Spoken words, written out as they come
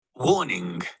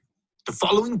Warning. The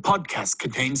following podcast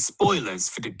contains spoilers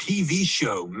for the TV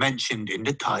show mentioned in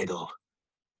the title.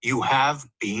 You have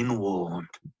been warned.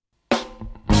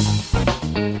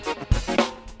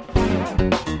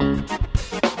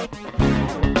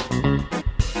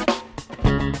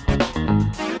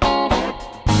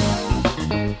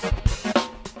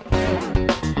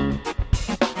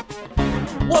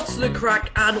 What's the crack,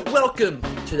 and welcome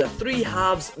to the Three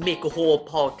Halves Make a Whole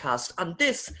podcast, and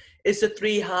this is the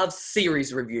Three Halves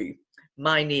series review.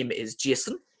 My name is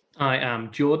Jason. I am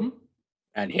Jordan.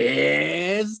 And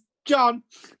here's John.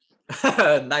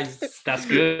 Nice. That's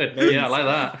good. Yeah, I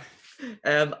like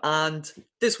that. And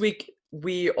this week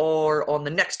we are on the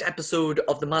next episode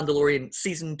of The Mandalorian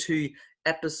Season 2,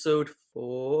 Episode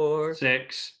 4...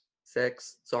 6.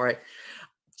 Sorry.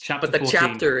 Chapter But the 14.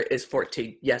 chapter is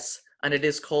 14, yes. And it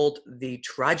is called The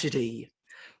Tragedy.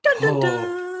 Dun, dun,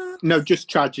 dun. No, just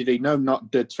tragedy. No,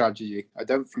 not the tragedy. I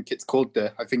don't think it's called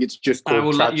the. I think it's just called I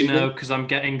will tragedy. let you know because I'm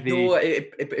getting the... No,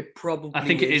 it probably I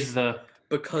think it is the...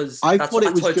 Because I that's thought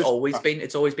it was how it's just- always been.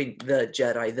 It's always been the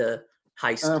Jedi, the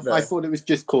heist. I thought it was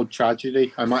just called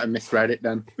tragedy. I might have misread it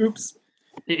then. Oops.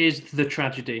 It is the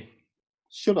tragedy.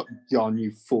 Shut up, John,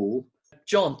 you fool.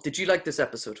 John, did you like this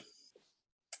episode?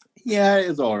 Yeah, it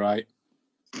was all right.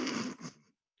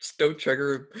 Just don't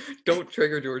trigger him. Don't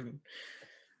trigger Jordan.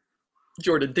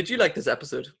 Jordan, did you like this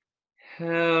episode?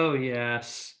 Hell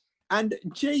yes. And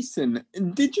Jason,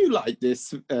 did you like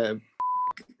this? Did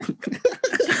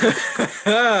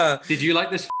you like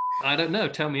this? I don't know.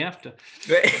 Tell me after.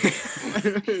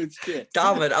 Shit.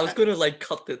 Damn it! I was gonna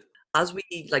cut the. As we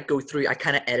go through, I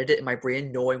kind of edit it in my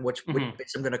brain, knowing which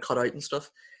bits I'm gonna cut out and stuff.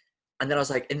 And then I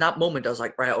was like, in that moment, I was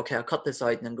like, right, okay, I'll cut this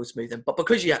out and then go smooth in. But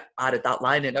because you added that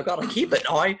line in, I've got to keep it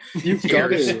now. You've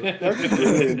got it. That's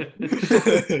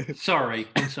brilliant. Sorry.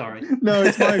 I'm sorry. No,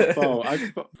 it's my fault.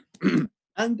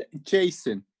 And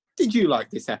Jason, did you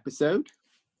like this episode?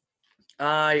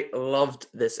 I loved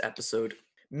this episode.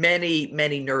 Many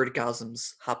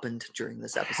nerdgasms happened during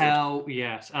this episode. Hell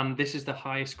yes. And this is the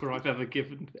highest score I've ever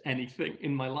given anything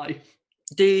in my life.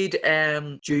 Did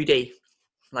Judy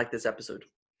like this episode?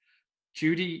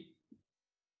 Judy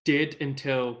did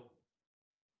until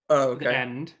Oh, the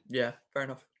end. Yeah, fair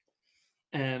enough.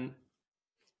 And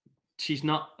she's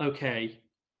not okay.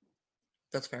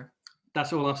 That's fair.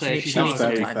 That's all I'll say. She She's needs not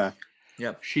some okay. time. fair.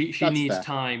 Yeah. She That's needs fair.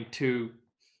 time to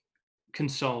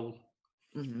console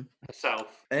Mm-hmm.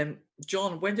 herself.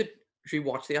 John, when did you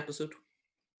watch the episode?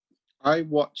 I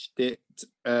watched it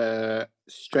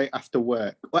straight after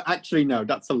work. Well, actually, no,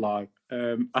 that's a lie.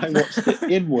 I watched it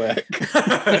in work.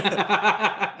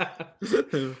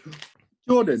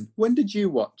 Jordan, when did you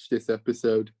watch this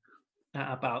episode?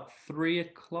 At about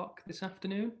 3:00 this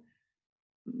afternoon.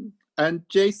 And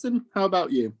Jason, how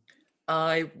about you?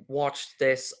 I watched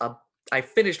this. I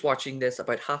finished watching this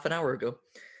about half an hour ago.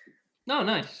 No,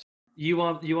 nice. You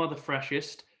are the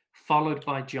freshest, followed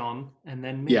by John, and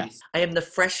then me. Yes. I am the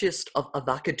freshest of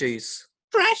avocados.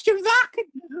 Fresh as I can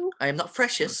do. I am not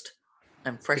freshest.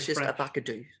 I'm freshest fresh.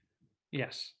 avocado.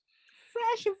 Yes.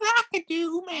 Fresh as I can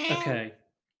do, man. Okay.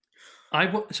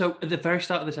 So at the very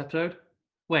start of this episode.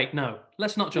 Wait, no.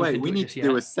 Let's not jump Wait, into we it need just to yet.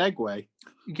 do a segue.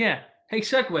 Yeah. Hey,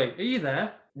 Segway, are you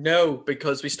there? No,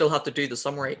 because we still have to do the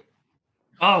summary.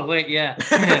 Oh, wait, yeah.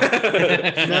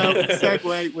 No,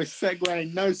 segue. We're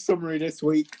segueing. No summary this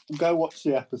week. Go watch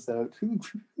the episode.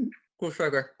 Go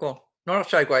segue. Go on. No, not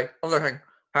segue. Other thing.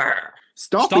 Arr.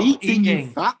 Stop eating,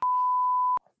 you fat.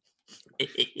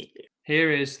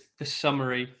 Here is the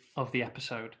summary of the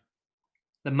episode.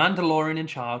 The Mandalorian and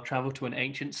child travel to an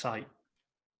ancient site.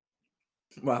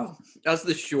 Wow, that's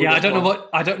the shortest. Yeah, I don't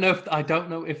one.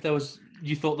 know if there was.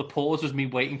 You thought the pause was me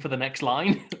waiting for the next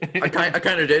line. I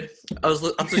kind of did. That's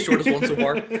the shortest one so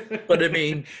far. But I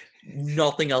mean,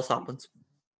 nothing else happens.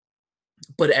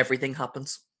 But everything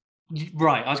happens.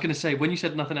 Right, I was going to say when you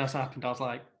said nothing else happened, I was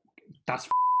like, that's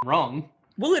wrong.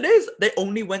 Well, it is. They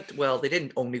only went. Well, they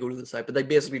didn't only go to the site, but they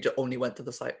basically just only went to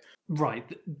the site. Right,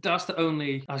 that's the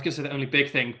only. I was going to say the only big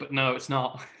thing, but no, it's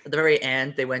not. At the very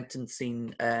end, they went and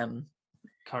seen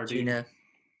Cara Dune. Gina.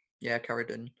 Yeah, Cara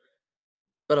Dune.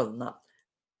 But other than that,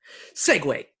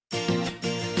 segue.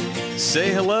 Say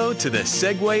hello to the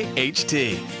Segway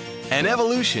HT, an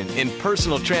evolution in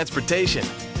personal transportation.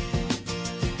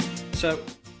 So,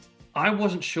 I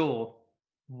wasn't sure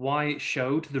why it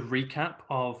showed the recap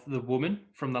of the woman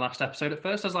from the last episode at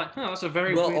first. I was like, oh, that's a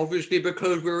very Well, weird... obviously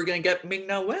because we were going to get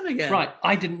Ming-Na Wen again. Right,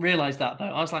 I didn't realise that though.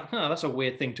 I was like, oh, that's a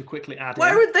weird thing to quickly add Why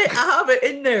in. would they have it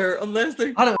in there unless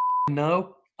they... I don't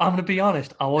know. I'm going to be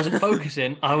honest. I wasn't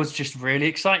focusing. I was just really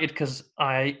excited because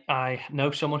I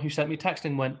know someone who sent me a text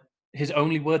and went, his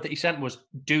only word that he sent was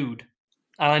 "dude,"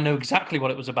 and I know exactly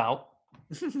what it was about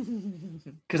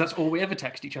because that's all we ever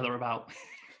text each other about.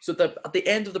 So at the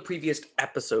end of the previous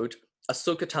episode,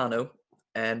 Ahsoka Tano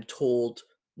told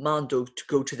Mando to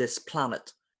go to this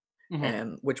planet,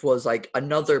 which was like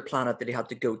another planet that he had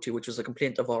to go to, which was a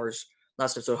complaint of ours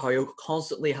last episode. How he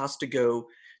constantly has to go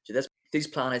to these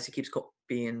planets. He keeps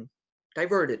being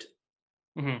diverted,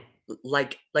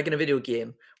 like in a video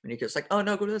game when he goes like, "Oh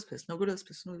no, go to this place. No, go to this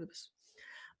place. No, go to this."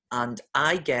 And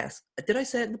I guess, did I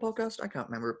say it in the podcast? I can't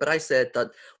remember, but I said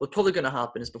that what's probably going to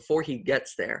happen is before he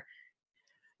gets there,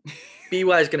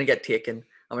 BY is going to get taken,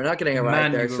 and we're not getting a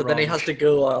ride there. So then he has to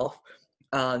go off,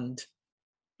 and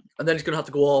then he's going to have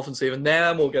to go off and save, and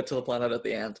then we'll get to the planet at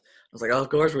the end. I was like, oh, of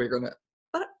course we're going to.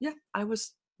 But yeah, I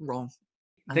was wrong.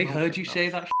 They heard you say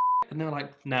that, and they were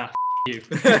like, nah, you.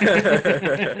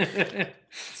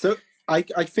 So I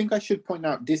think I should point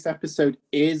out this episode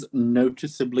is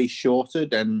noticeably shorter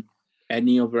than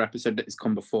any other episode that has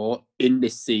come before in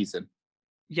this season.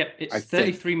 Yeah, it's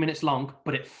 33 minutes long,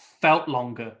 but it felt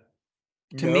longer.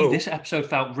 To me, this episode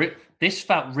felt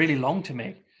really long to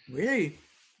me. Really?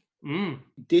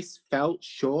 This felt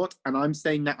short, and I'm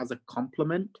saying that as a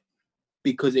compliment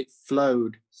because it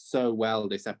flowed so well,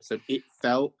 this episode.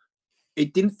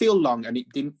 It didn't feel long and it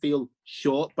didn't feel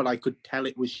short, but I could tell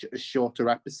it was a shorter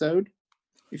episod,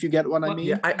 if you get what I mean.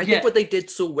 Yeah, I think what they did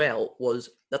so well was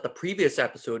that the previous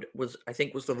episode was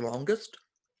the longest.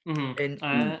 And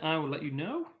I will let you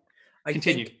know.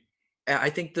 Continue. I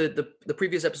think the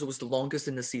previous episode was the longest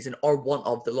in the season, or one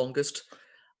of the longest.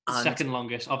 Second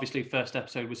longest. Obviously, first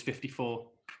episode was 54.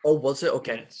 Oh, was it?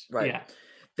 Okay, minutes. Right. Yeah.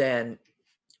 Then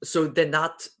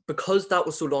that, because that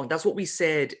was so long, that's what we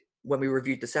said when we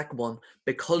reviewed the second one.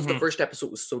 Because the first episode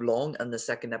was so long and the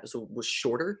second episode was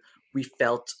shorter, we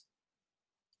felt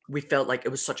like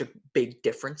it was such a big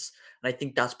difference, and I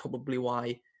think that's probably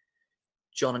why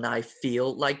John and I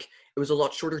feel like it was a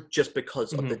lot shorter, just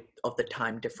because of the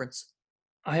time difference.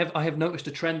 I have noticed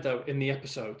a trend though in the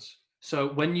episodes. So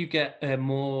when you get a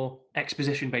more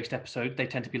exposition-based episode, they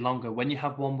tend to be longer. When you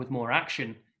have one with more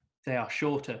action, they are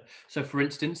shorter. So for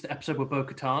instance, the episode with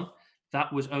Bo-Katan,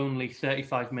 that was only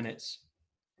 35 minutes.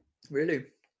 Really?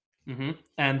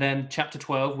 And then chapter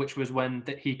 12, which was when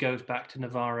he goes back to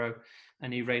Navarro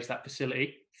and he raised that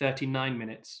facility, 39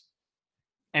 minutes.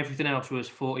 Everything else was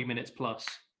 40 minutes plus.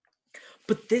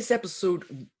 But this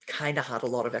episode kind of had a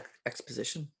lot of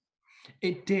exposition.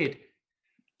 It did.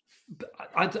 But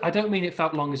I don't mean it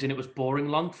felt long as in it was boring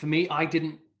long. For me, I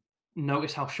didn't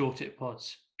notice how short it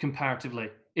was comparatively.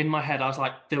 In my head, I was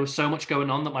like, there was so much going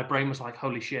on that my brain was like,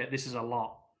 holy shit, this is a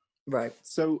lot. Right.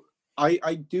 So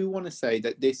I do want to say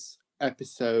that this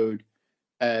episode,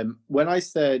 when I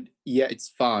said, yeah, it's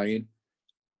fine,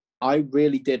 I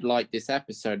really did like this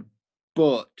episode.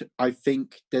 But I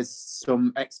think there's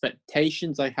some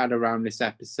expectations I had around this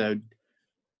episode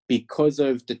because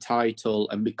of the title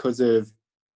and because of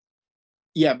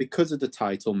the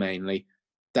title mainly,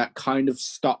 that kind of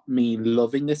stopped me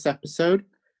loving this episode.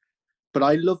 But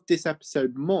I loved this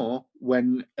episode more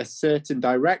when a certain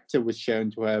director was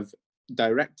shown to have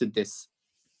directed this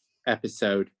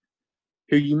episode,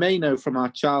 who you may know from our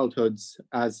childhoods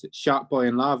as Shark Boy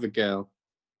and Lava Girl,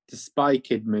 the Spy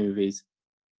Kid movies.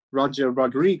 Roger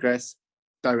Rodriguez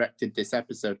directed this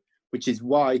episode, which is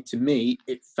why, to me,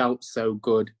 it felt so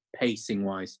good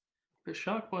pacing-wise. But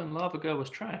Shark Boy and Lava Girl was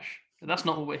trash. That's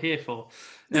not what we're here for.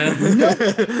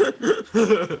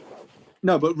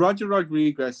 No, but Roger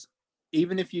Rodriguez,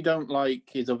 even if you don't like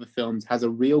his other films, has a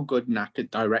real good knack at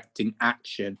directing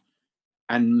action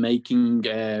and making,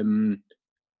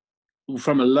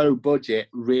 from a low budget,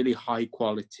 really high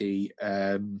quality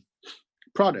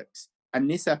products. And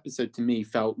this episode to me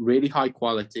felt really high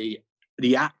quality.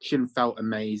 The action felt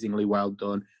amazingly well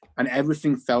done, and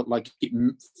everything felt like it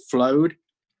flowed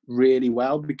really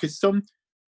well. Because some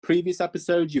previous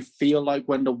episodes, you feel like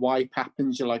when the wipe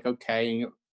happens, you're like, okay,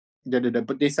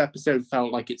 but this episode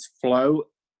felt like its flow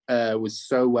was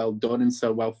so well done and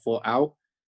so well thought out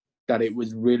that it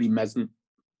was really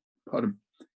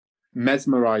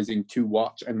mesmerizing to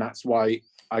watch, and that's why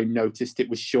I noticed it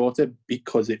was shorter,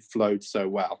 because it flowed so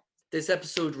well. This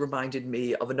episode reminded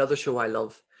me of another show I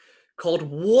love called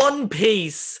One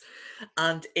Piece.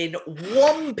 And in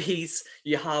One Piece,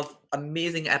 you have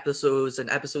amazing episodes and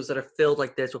episodes that are filled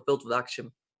like this, or filled with action.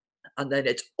 And then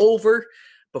it's over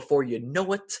before you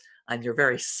know it, and you're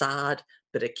very sad,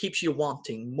 but it keeps you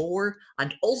wanting more.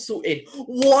 And also in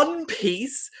One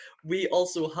Piece, we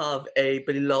also have a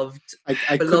beloved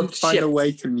I couldn't find a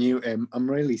way to mute him. I'm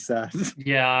really sad.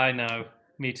 Yeah, I know.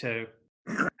 Me too.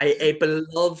 A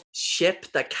beloved ship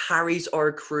that carries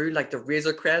our crew like the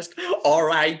Razor Crest,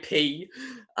 R.I.P.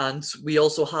 And we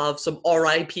also have some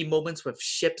R.I.P. moments with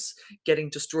ships getting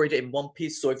destroyed in One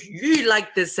Piece. So if you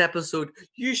like this episode,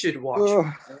 you should watch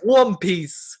One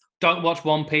Piece. Don't watch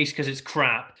One Piece because it's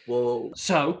crap. Whoa.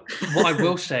 So, what I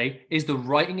will say is the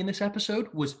writing in this episode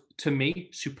was, to me,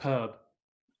 superb.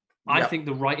 I Yep. think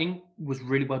the writing was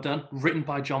really well done, written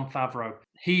by Jon Favreau.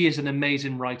 He is an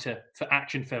amazing writer for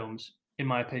action films, in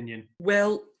my opinion.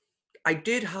 Well, I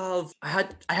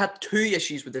had 2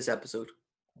 issues with this episode.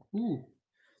 Ooh.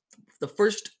 The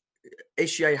first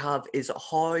issue I have is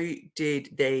how did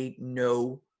they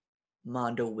know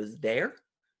Mando was there?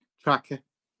 Tracker,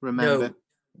 remember?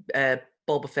 No,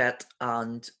 Boba Fett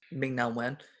and Ming-Na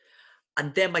Wen.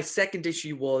 And then my second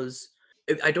issue was,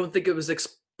 I don't think it was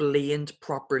explained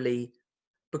properly,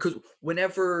 because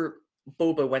whenever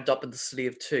Boba went up in the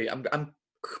Slave 2, I'm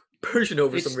pushing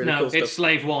over some really cool stuff. It's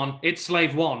Slave 1. It's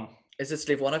Slave 1. Is it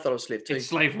Slave 1? I thought it was Slave 2. It's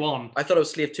Slave 1. I thought it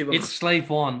was Slave 2. It's Slave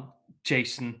 1,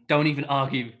 Jason. Don't even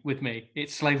argue with me.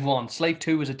 It's Slave 1. Slave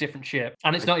 2 was a different ship.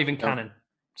 And it's not even canon.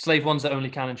 Slave 1's the only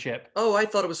canon ship. Oh, I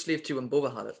thought it was Slave 2 when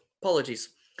Boba had it. Apologies.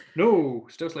 No,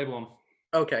 still Slave 1.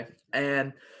 Okay.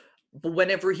 But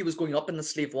whenever he was going up in the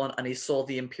Slave 1 and he saw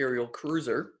the Imperial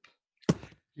cruiser,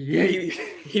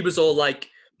 he was all like,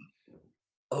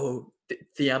 oh,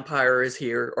 the Empire is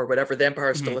here, or whatever. The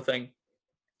Empire is still a thing. And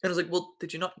I was like, well,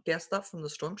 did you not guess that from the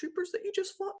stormtroopers that you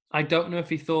just fought? I don't know if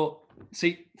he thought...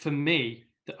 See, for me,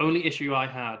 the only issue I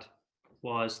had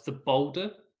was the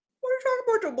boulder. What are you talking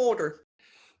about, the boulder?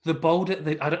 The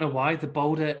boulder, I don't know why, the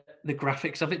boulder, the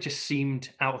graphics of it just seemed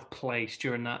out of place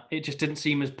during that. It just didn't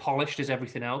seem as polished as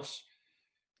everything else.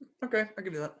 Okay, I'll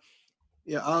give you that.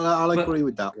 Yeah, I'll agree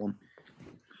with that one.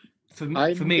 For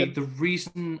me, the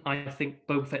reason I think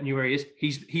Boba Fett knew where he is,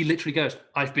 he literally goes,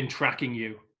 I've been tracking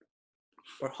you.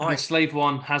 But how? And Slave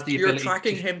 1 has the ability You're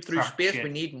tracking to him through track space. shit. We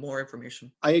need more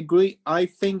information. I agree. I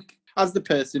think as the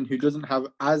person who doesn't have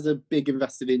as a big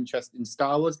invested interest in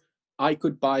Star Wars, I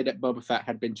could buy that Boba Fett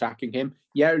had been tracking him.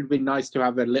 Yeah, it would be nice to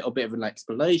have a little bit of an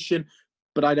explanation,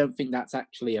 but I don't think that's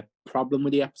actually a problem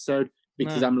with the episode,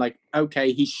 because I'm like,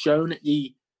 okay, he's shown at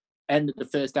the end of the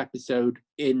first episode,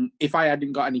 if I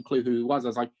hadn't got any clue who he was, I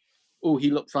was like, oh, he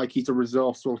looks like he's a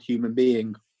resourceful human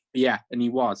being. Yeah, and he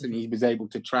was, and he was able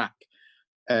to track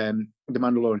the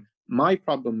Mandalorian. My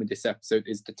problem with this episode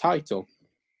is the title.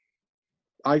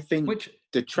 I think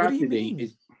the tragedy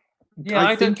is... Yeah,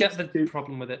 I don't get the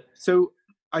problem with it. So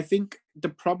I think the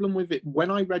problem with it,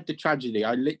 when I read the tragedy,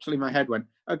 I literally, my head went,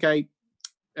 okay,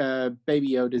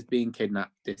 Baby Yoda's being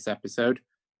kidnapped this episode.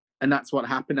 And that's what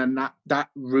happened. And that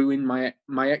ruined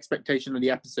my expectation of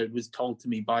the episode was told to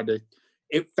me by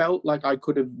it felt like I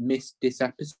could have missed this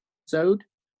episode.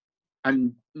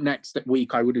 And next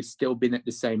week, I would have still been at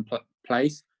the same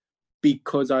place,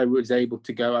 because I was able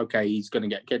to go, okay, he's going to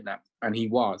get kidnapped. And he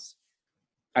was.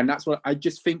 And that's what I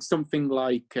just think, something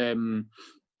like,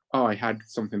 I had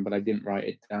something, but I didn't write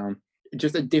it down.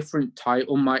 Just a different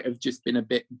title might have just been a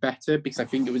bit better, because I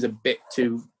think it was a bit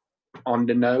too on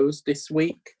the nose this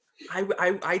week.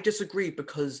 I disagree,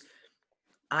 because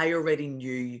I already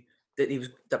knew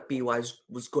that BY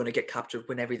was going to get captured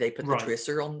whenever they put the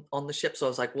tracer on the ship. So I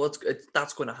was like, well,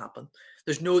 that's going to happen.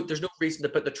 There's no reason to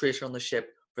put the tracer on the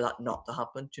ship for that not to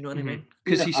happen. Do you know what I mean?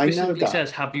 Because he specifically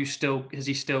says, has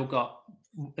he still got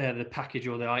the package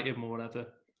or the item or whatever?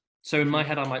 So in my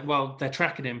head, I'm like, well, they're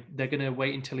tracking him. They're going to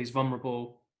wait until he's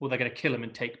vulnerable, or they're going to kill him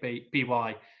and take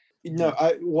BY. No,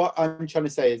 what I'm trying to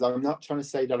say is, I'm not trying to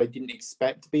say that I didn't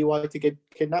expect BY to get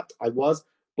kidnapped. I was,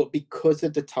 but because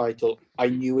of the title, I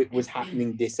knew it was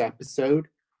happening this episode.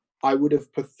 I would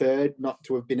have preferred not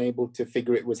to have been able to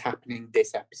figure it was happening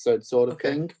this episode, sort of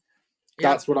thing. Yeah.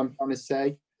 That's what I'm trying to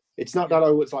say. It's not that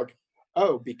I was like,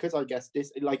 oh, because I guess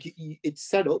this, like, it's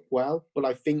set up well, but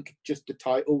I think just the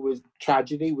title was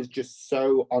tragedy was just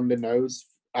so on the nose,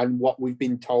 and what we've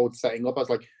been told setting up, I was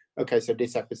like, okay, so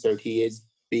this episode he is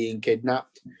being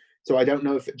kidnapped. So I don't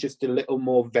know if it's just a little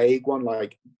more vague one,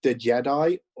 like the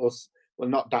Jedi, or well,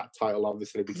 not that title,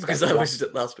 obviously, because I was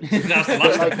at last week. That's the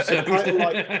last episode.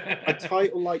 A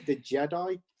title like the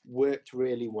Jedi worked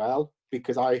really well,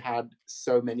 because I had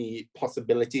so many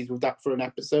possibilities with that for an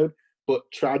episode. But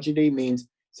tragedy means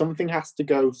something has to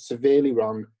go severely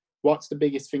wrong. What's the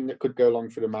biggest thing that could go wrong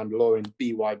for the Mandalorian?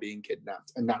 BY being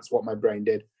kidnapped, and that's what my brain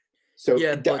did. So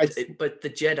yeah, but the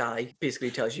Jedi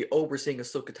basically tells you, oh, we're seeing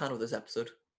Ahsoka Tano this episode.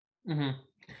 Mm-hmm.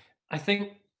 I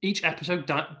think each episode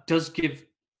does give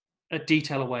a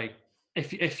detail away.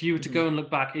 If you were to go and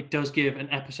look back, it does give an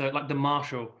episode like the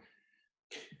Marshal.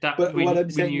 But what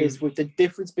I'm saying is, with the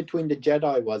difference between the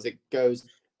Jedi was, it goes,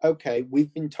 okay,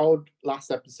 we've been told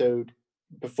last episode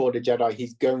before the Jedi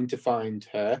he's going to find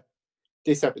her.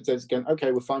 This episode's going,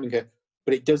 okay, we're finding her,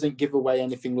 but it doesn't give away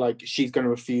anything like she's going to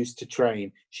refuse to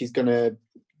train. She's going to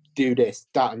do this,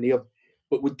 that, and the other.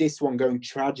 But with this one going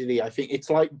tragedy, I think it's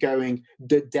like going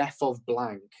the death of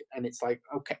blank, and it's like,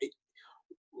 okay.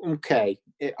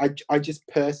 I just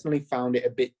personally found it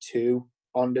a bit too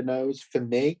on the nose for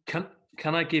me.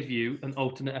 Can I give you an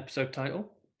alternate episode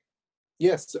title?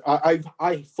 Yes,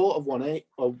 I thought of one a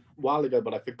while ago,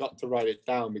 but I forgot to write it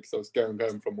down because I was going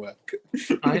home from work.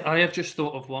 I have just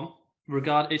thought of one.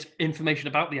 It's information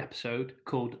about the episode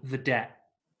called The Debt.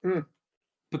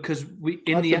 Because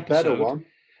in the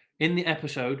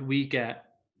episode we get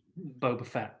Boba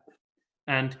Fett,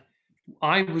 and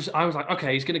I was like,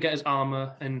 okay, he's gonna get his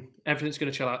armor and everything's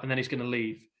gonna chill out, and then he's gonna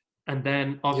leave, and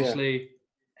then obviously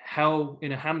hell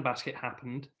in a handbasket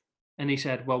happened. And he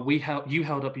said, well, you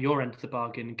held up your end of the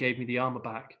bargain and gave me the armor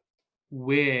back.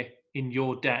 We're in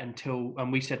your debt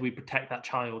and we said we protect that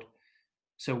child.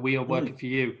 So we are working for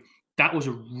you. That was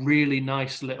a really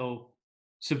nice little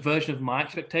subversion of my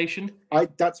expectation.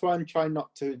 That's why I'm trying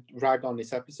not to rag on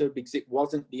this episode, because it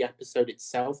wasn't the episode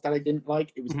itself that I didn't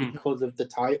like. It was because of the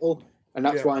title. And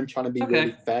that's why I'm trying to be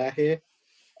really fair here.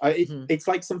 It's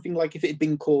like something like if it had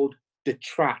been called The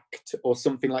Tract or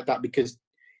something like that, because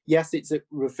yes, it's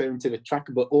referring to the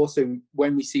tracker, but also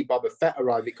when we see Boba Fett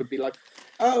arrive, it could be like,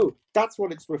 oh, that's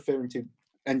what it's referring to.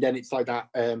 And then it's like that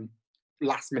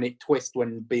last minute twist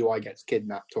when BY gets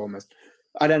kidnapped almost.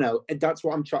 I don't know. That's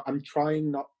what I'm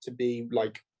trying not to be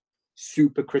like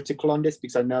super critical on this,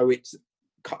 because I know it's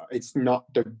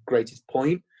not the greatest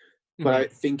point, but I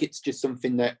think it's just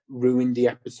something that ruined the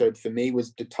episode for me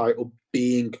was the title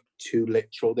being too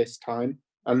literal this time.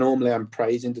 And normally I'm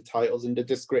praising the titles and the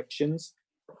descriptions.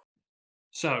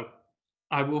 So,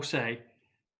 I will say,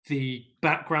 the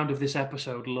background of this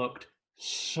episode looked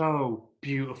so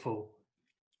beautiful.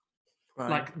 Right.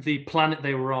 Like the planet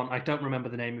they were on, I don't remember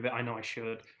the name of it, I know I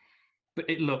should, but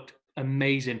it looked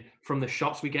amazing. From the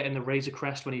shots we get in the Razor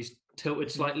Crest when he's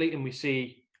tilted slightly and we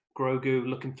see Grogu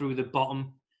looking through the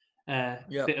bottom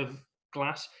bit of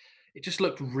glass, it just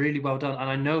looked really well done. And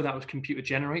I know that was computer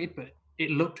generated, but it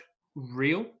looked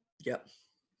real. Yep.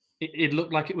 It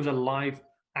looked like it was a live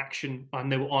action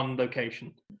and they were on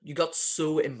location. You got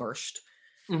so immersed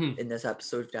in this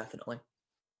episode, definitely.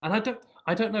 And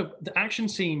I don't know, the action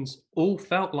scenes all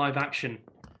felt live action,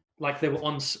 like they were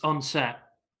on set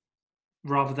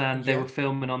rather than they were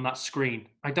filming on that screen.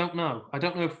 I don't know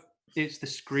if it's the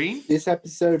screen. This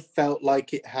episode felt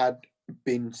like it had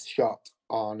been shot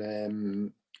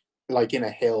on like in a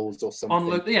hills or something. On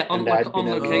location.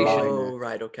 Oh,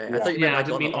 right, okay. I thought you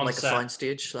meant on like a sound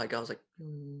stage. Like I was like,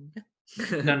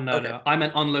 No. I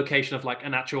meant on location of like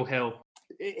an actual hill.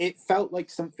 It felt like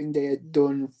something they had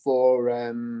done for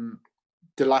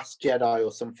The Last Jedi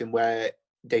or something, where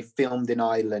they filmed in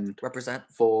Ireland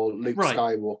for Luke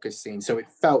Skywalker's scene. So it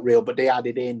felt real, but they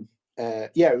added in.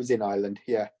 It was in Ireland.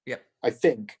 Yeah. I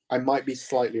think I might be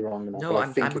slightly wrong on that. No,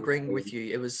 I'm agreeing with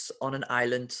you. It was on an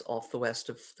island off the west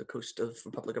of the coast of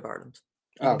Republic of Ireland.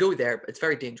 You can go there, but it's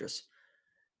very dangerous.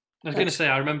 I was going to say,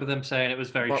 I remember them saying it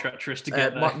was very treacherous to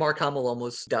get there. Mark Hamill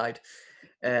almost died.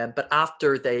 But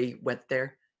after they went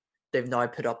there, they've now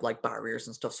put up like barriers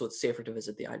and stuff, so it's safer to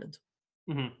visit the island.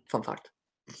 Fun fact.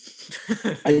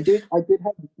 I did have,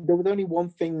 there was only one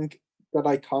thing that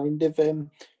I kind of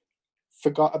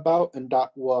forgot about, and that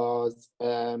was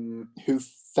who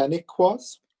Fennec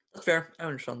was. That's fair. I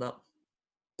understand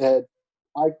that.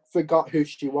 I forgot who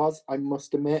she was, I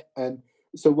must admit. And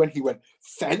so when he went,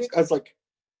 Fennec, I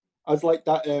was like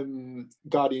that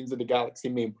Guardians of the Galaxy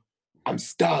meme. I'm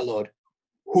Star-Lord.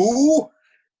 Who?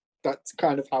 That's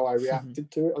kind of how I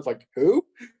reacted to it. I was like, who?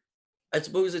 I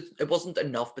suppose it wasn't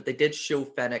enough, but they did show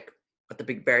Fennec at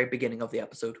the very beginning of the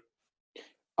episode.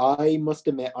 I must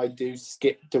admit, I do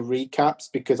skip the recaps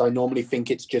because I normally think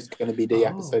it's just going to be the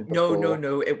episode before.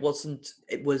 No, it wasn't.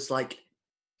 It was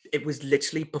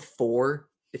literally before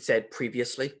it said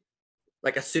previously.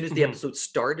 Like as soon as the episode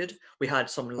started, we had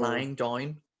someone lying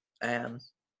down. And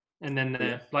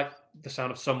then like the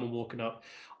sound of someone walking up.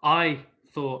 I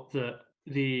thought that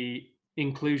the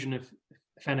inclusion of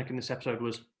Fennec in this episode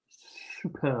was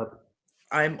superb.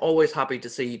 I'm always happy to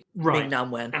see Ming-Na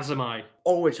Wen. As am I.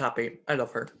 Always happy. I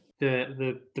love her.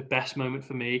 The best moment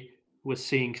for me was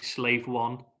seeing Slave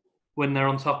One when they're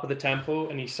on top of the temple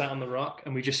and he's sat on the rock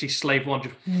and we just see Slave One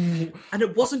just. And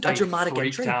it wasn't a dramatic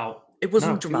entry. Out. It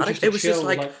wasn't dramatic. It was just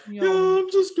like, I'm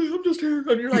just here.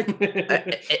 And you're like,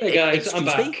 hey guys, I'm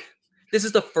back. Me? This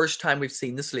is the first time we've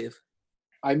seen the slave.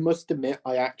 I must admit,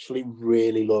 I actually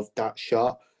really loved that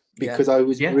shot because I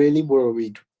was really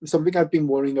worried something I've been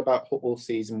worrying about all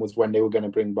season was when they were going to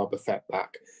bring Boba Fett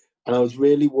back. And I was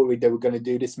really worried they were going to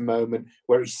do this moment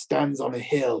where he stands on a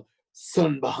hill,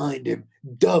 sun behind him,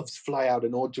 doves fly out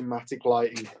and all dramatic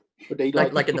lighting. But they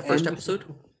like in the first end- episode.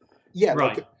 Yeah,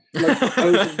 Right. like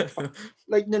over the top,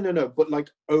 like no, but like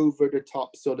over the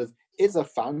top sort of is a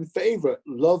fan favorite.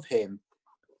 Love him.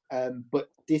 But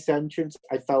this entrance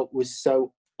I felt was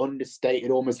so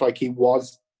understated, almost like he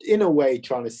was in a way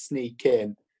trying to sneak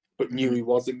in, but knew he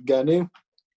wasn't gonna,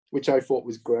 which I thought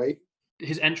was great.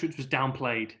 His entrance was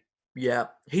downplayed. Yeah,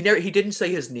 he didn't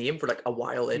say his name for like a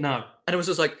while in, No. and it was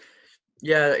just like,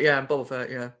 yeah, I'm Boba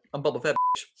Fett. Yeah, I'm Boba Fett.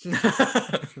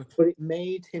 Bitch. But it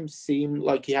made him seem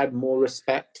like he had more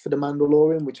respect for the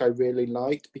Mandalorian, which I really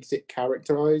liked because it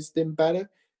characterized him better.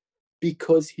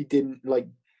 Because he didn't like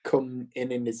come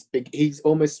in this big, he's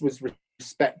almost was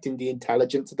respecting the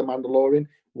intelligence of the Mandalorian,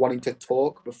 wanting to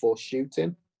talk before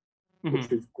shooting, which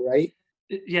was great.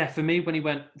 Yeah, for me, when he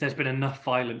went, there's been enough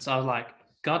violence, I was like,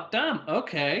 God damn,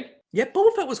 okay. Yeah,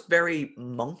 Boba Fett was very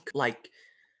monk-like,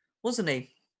 wasn't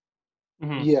he?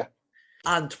 Yeah.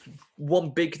 And one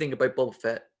big thing about Boba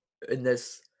Fett in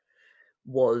this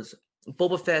was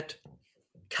Boba Fett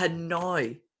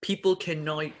people can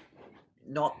now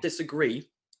not disagree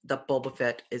that Boba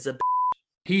Fett is a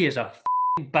He is a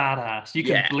f***ing badass. You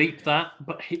can Yeah. bleep that,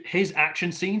 but his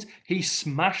action scenes, he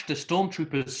smashed the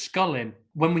stormtrooper's skull in.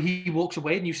 When he walks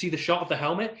away and you see the shot of the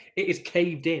helmet, it is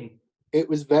caved in. It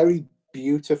was very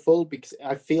beautiful because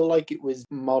I feel like it was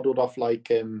modeled off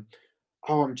like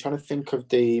I'm trying to think of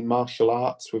the martial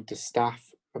arts with the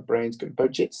staff. My brain's going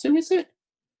Bojitsu, is it?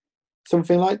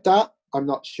 Something like that. I'm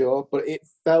not sure, but it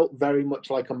felt very much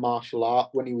like a martial art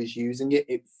when he was using it.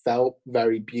 It felt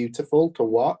very beautiful to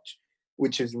watch,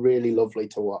 which is really lovely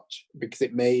to watch because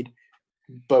it made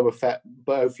Boba Fett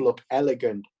both look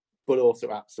elegant but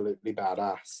also absolutely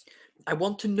badass. I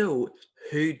want to know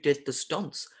who did the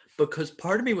stunts because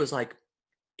part of me was like,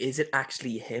 is it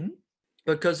actually him?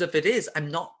 Because if it is,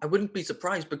 I wouldn't be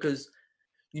surprised because,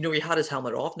 he had his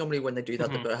helmet off. Normally when they do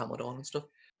that, they put a helmet on and stuff.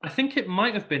 I think it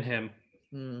might have been him.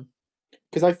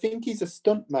 Because I think he's a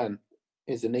stuntman,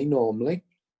 isn't he, normally?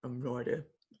 I have no idea.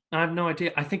 I have no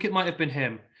idea. I think it might have been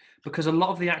him because a lot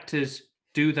of the actors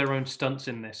do their own stunts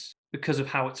in this because of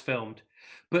how it's filmed.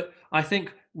 But I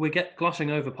think we get glossing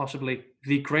over possibly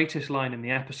the greatest line in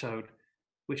the episode,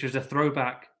 which was a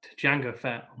throwback to Jango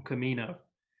Fett on Camino.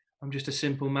 I'm just a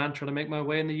simple man trying to make my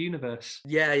way in the universe.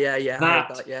 Yeah. I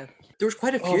heard that, yeah. There was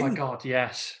quite a few. Oh my God,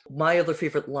 yes. My other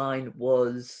favorite line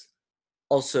was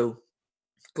also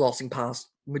glossing past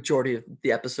majority of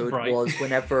the episode Right. was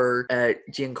whenever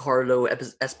Giancarlo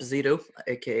Esposito,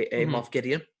 aka Moff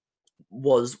Gideon,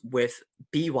 was with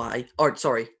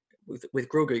with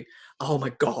Grogu. Oh my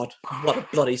God, what a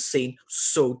bloody scene.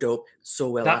 So dope, so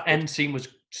well That acted. end scene was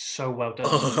so well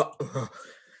done.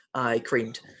 I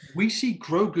creamed. We see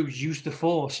Grogu use the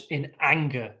Force in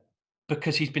anger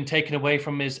because he's been taken away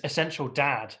from his essential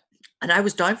dad. And I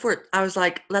was down for it. I was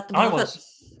like, let them have it.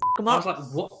 Come on. I was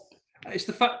like, what? It's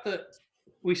the fact that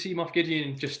we see Moff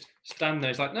Gideon just stand there.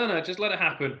 He's like, no, just let it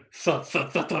happen. Thud,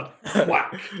 thud, thud, thud.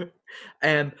 Whack.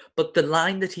 But the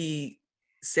line that he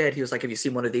said, he was like, have you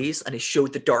seen one of these? And he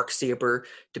showed the dark saber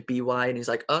to BY, and he's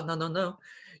like, oh, no.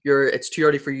 It's too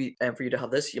early for you to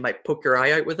have this. You might poke your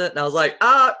eye out with it. And I was like,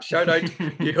 shout out,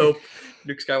 you hope,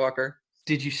 Luke Skywalker.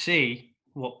 Did you see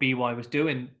what BY was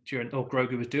doing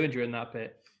Grogu was doing during that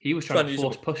bit? He was trying to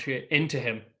force push it into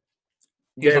him.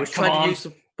 He was trying to use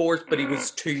the Force, but he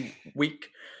was too weak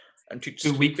and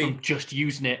too weak from just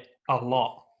using it a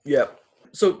lot. Yeah.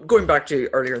 So going back to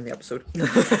earlier in the episode.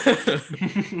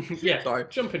 Yeah, sorry.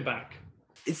 Jumping back.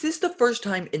 Is this the first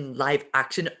time in live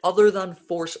action, other than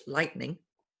Force lightning,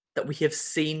 that we have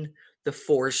seen the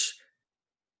Force,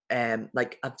 I've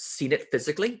seen it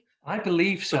physically? I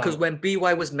believe so. Because when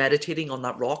BY was meditating on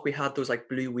that rock, we had those like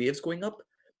blue waves going up.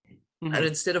 And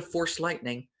instead of Force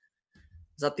lightning,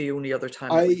 is that the only other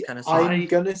time we kind of saw I'm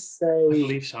going to say I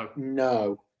believe so.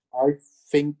 No. I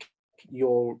think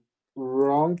you're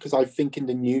wrong because I think in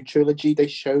the new trilogy they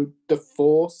showed the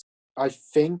Force. I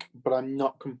think, but I'm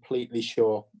not completely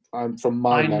sure. From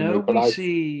my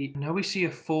memory. I know we see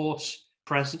a Force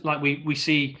present, like we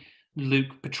see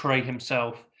Luke betray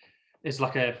himself as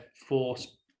like a Force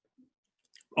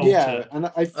alter. Yeah,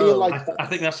 and I feel I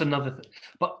think that's another thing.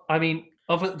 But I mean,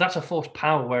 that's a Force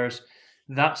power, whereas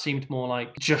that seemed more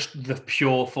like just the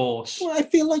pure Force. Well, I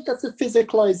feel like that's a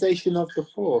physicalization of the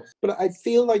Force. But I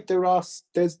feel like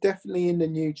there's definitely in the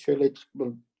new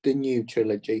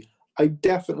trilogy, I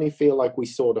definitely feel like we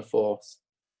saw the Force.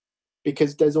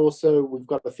 Because we've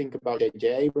got to think about J.J.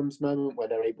 Abrams' moment where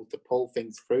they're able to pull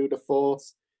things through the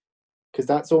Force. because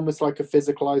that's almost like a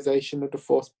physicalization of the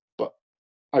Force. But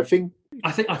I think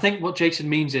I think what Jason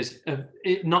means is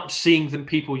not seeing them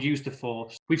people use the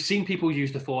Force. We've seen people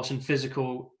use the Force in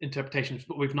physical interpretations,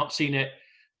 but we've not seen it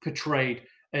portrayed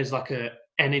as like a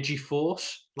energy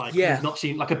force. Like we've not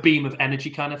seen like a beam of energy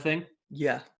kind of thing.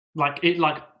 Yeah. Like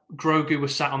Grogu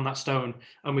was sat on that stone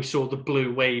and we saw the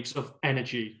blue waves of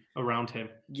energy around him.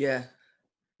 Yeah.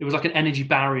 It was like an energy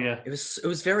barrier. It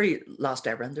was very Last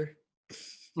Airbender.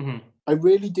 Mm-hmm. I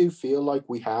really do feel like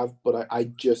we have, but I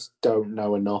just don't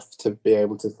know enough to be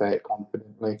able to say it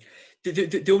confidently.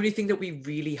 The only thing that we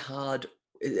really had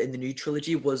in the new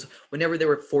trilogy was whenever they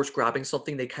were force grabbing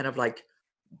something, they kind of like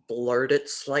blurred it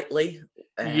slightly.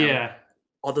 Yeah.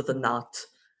 Other than that,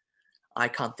 I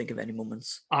can't think of any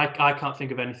moments. I can't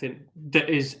think of anything that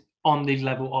is on the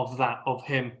level of that, of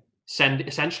him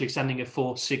essentially sending a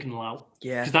Force signal out.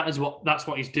 Yeah. Because that's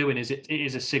what he's doing. Is it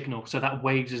is a signal. So that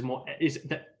waves is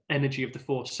the energy of the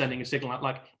Force sending a signal out,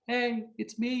 like, hey,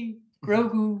 it's me,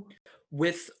 Grogu.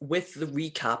 With the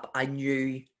recap, I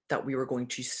knew that we were going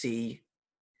to see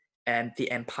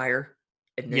the Empire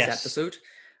in this episode.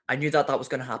 I knew that was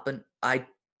going to happen. I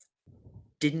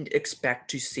didn't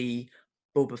expect to see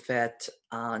Boba Fett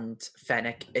and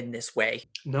Fennec in this way.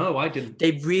 No, I didn't.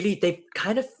 They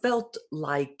kind of felt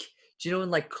like, do you know,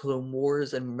 in like Clone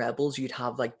Wars and Rebels, you'd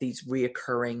have like these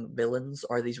reoccurring villains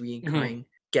or these reoccurring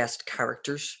guest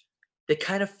characters. They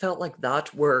kind of felt like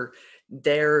that, where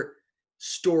their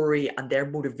story and their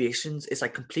motivations is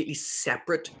like completely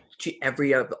separate to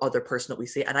every other person that we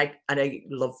see, and I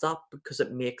love that because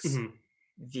it makes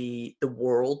the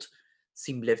world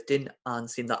seem lived in and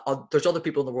seem that there's other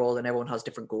people in the world and everyone has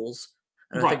different goals,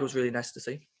 and I think it was really nice to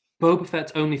see. Boba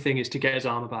Fett's only thing is to get his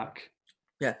armor back.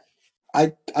 Yeah.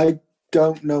 I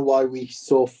don't know why we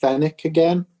saw Fennec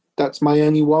again. That's my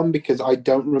only one, because I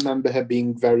don't remember her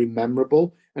being very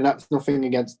memorable, and that's nothing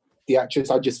against the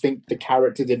actress. I just think the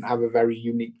character didn't have a very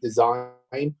unique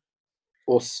design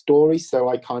or story, so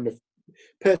I kind of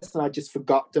personally I just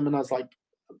forgot them, and I was like,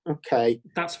 okay,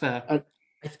 that's fair.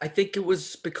 I think it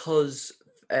was because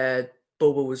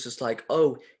Boba was just like,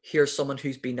 oh, here's someone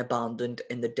who's been abandoned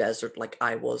in the desert like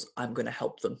I was. I'm going to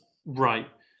help them. Right.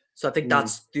 So I think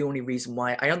that's the only reason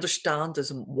why. I understand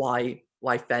as why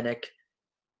Fennec.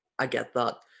 I get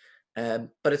that.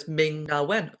 But it's Ming-Na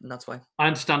Wen, and that's why. I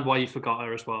understand why you forgot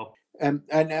her as well. And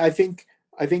I think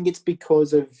it's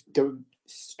because of the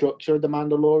structure of The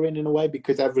Mandalorian in a way,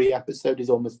 because every episode is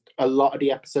a lot of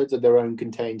the episodes are their own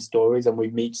contained stories, and we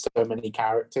meet so many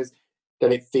characters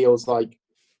that it feels like,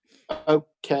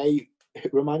 okay,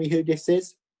 remind me who this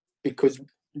is, because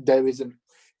there is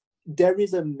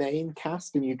a main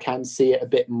cast and you can see it a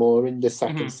bit more in the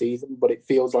second season, but it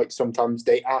feels like sometimes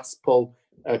they pull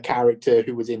a character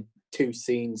who was in 2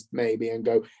 scenes maybe and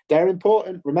go, they're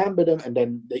important, remember them, and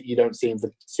then you don't see them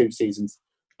for 2 seasons.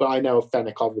 But I know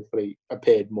Fennec obviously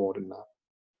appeared more than that.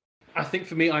 I think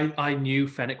for me, I knew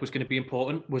Fennec was going to be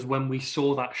important was when we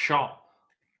saw that shot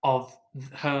of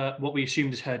her, what we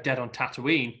assumed is her dead on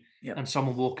Tatooine, and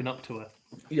someone walking up to her.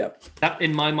 Yeah. That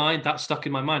in my mind, that stuck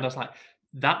in my mind. I was like,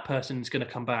 that person's going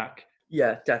to come back.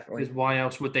 Yeah, definitely. Because why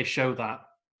else would they show that?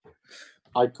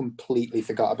 I completely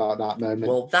forgot about that moment.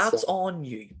 Well, that's on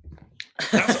you.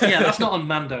 That's not on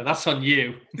Mando. That's on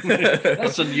you.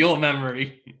 That's on your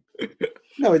memory.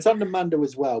 No, it's on the Mando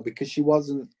as well, because she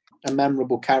wasn't a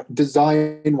memorable character.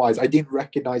 Design-wise, I didn't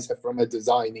recognize her from her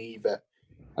design either.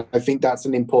 I think that's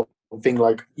an important thing.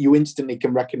 Like, you instantly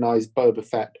can recognize Boba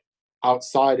Fett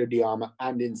outside of the armor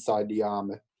and inside the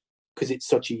armor, because it's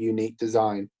such a unique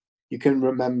design. You can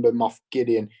remember Moff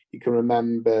Gideon. You can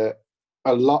remember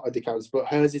a lot of the characters, but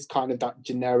hers is kind of that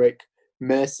generic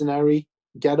mercenary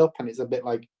get-up, and it's a bit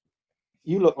like,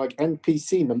 you look like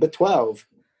NPC number 12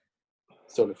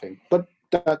 sort of thing. But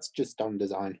that's just on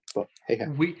design. But hey,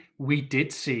 we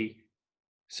did see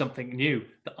something new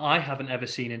that I haven't ever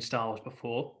seen in Star Wars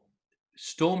before.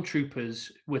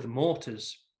 Stormtroopers with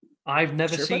mortars. I've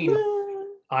never seen.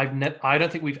 I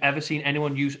don't think we've ever seen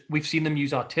anyone use. We've seen them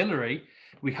use artillery.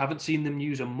 We haven't seen them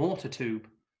use a mortar tube.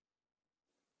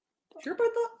 Sure about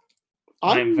that?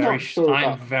 I'm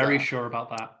very sure about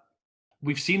that.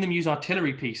 We've seen them use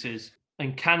artillery pieces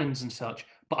and cannons and such,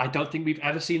 but I don't think we've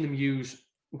ever seen them use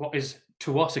what is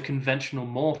to us a conventional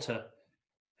mortar.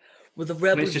 Well, the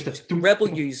Rebels used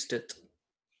it.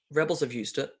 Rebels have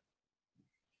used it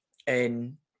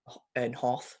in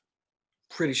Hoth.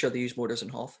 Pretty sure they used mortars in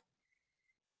Hoth.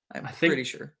 I'm pretty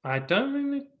sure. I don't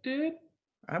think they did.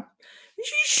 Are you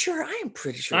sure? I am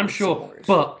pretty sure. I'm sure,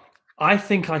 but I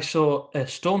think I saw a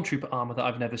stormtrooper armor that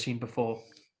I've never seen before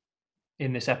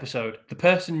in this episode. The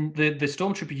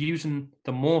stormtrooper using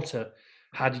the mortar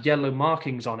had yellow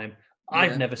markings on him.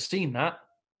 I've Yeah. never seen that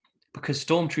because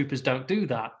stormtroopers don't do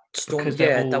that. because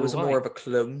they're Yeah, that all was more white. of a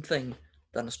clone thing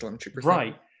than a stormtrooper thing.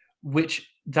 Right. Which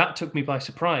that took me by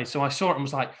surprise. So I saw it and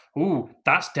was like, ooh,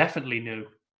 that's definitely new.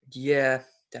 Yeah,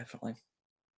 definitely.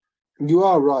 You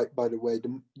are right, by the way.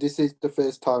 This is the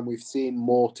first time we've seen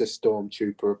Mortar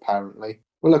Stormtrooper, apparently.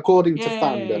 Well, according to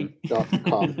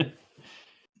fandom.com.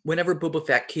 Whenever Boba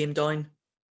Fett came down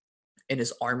in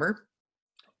his armor,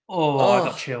 I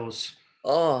got chills.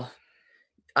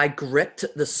 I gripped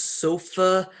the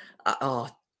sofa.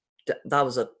 That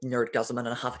was a nerdgasm and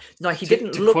a half. No, he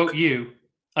didn't To look. quote you,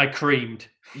 I creamed.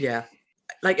 Yeah,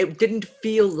 like it didn't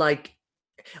feel like.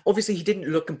 Obviously, he didn't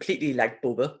look completely like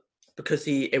Boba because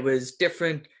it was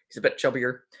different. He's a bit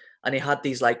chubbier, and he had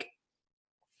these like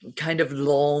kind of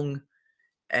long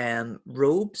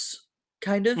robes,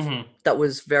 kind of that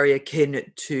was very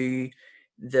akin to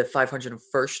the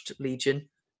 501st Legion.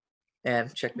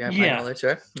 Check me out my knowledge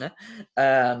there.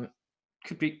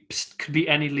 Could be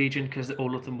any Legion because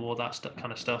all of them wore that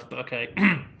kind of stuff. But okay.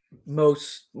 It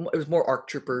was more ARC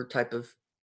Trooper type of.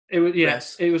 It was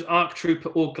dress. It was ARC Trooper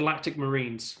or Galactic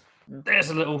Marines. There's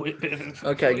a little bit of.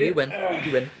 Okay, you win.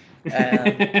 You win.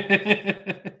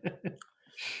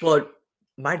 But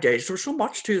my days, there was so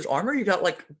much to his armor. You got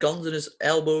like guns in his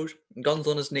elbows, guns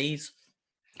on his knees.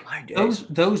 My days.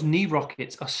 Those knee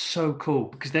rockets are so cool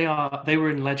because they were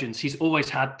in Legends. He's always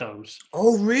had those.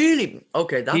 Oh really?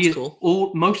 Okay, that's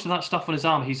cool. Most of that stuff on his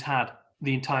arm he's had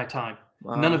the entire time.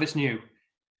 Wow. None of it's new.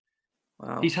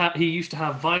 Wow. He used to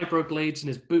have vibro blades in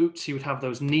his boots. He would have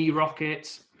those knee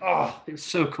rockets. Oh, it was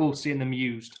so cool seeing them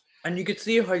used. And you could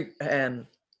see how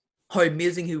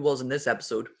amazing he was in this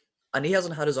episode. And he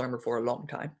hasn't had his armor for a long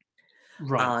time.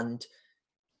 Right. And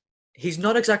he's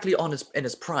not exactly in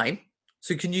his prime.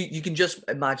 So you can just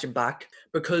imagine back,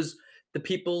 because the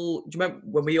people, do you remember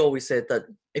when we always said that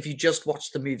if you just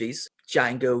watch the movies,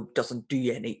 Boba doesn't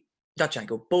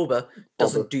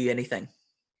do anything.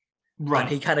 Right. And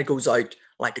he kind of goes out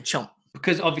like a chump.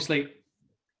 Because obviously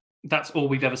that's all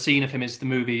we've ever seen of him is the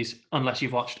movies, unless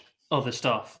you've watched other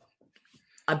stuff.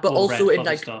 But also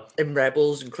in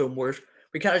Rebels and Clone Wars,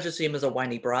 we kind of just see him as a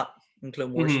whiny brat in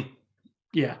Clone Wars. Mm-hmm.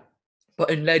 Yeah.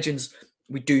 But in Legends,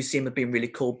 we do see him as being really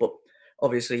cool, but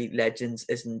obviously Legends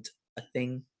isn't a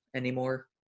thing anymore.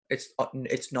 It's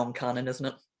non-canon, isn't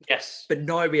it? Yes. But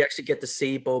now we actually get to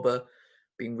see Boba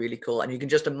being really cool, and you can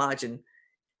just imagine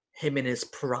him in his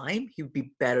prime. He would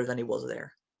be better than he was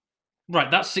there.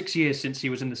 Right, that's 6 years since he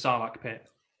was in the Sarlacc pit.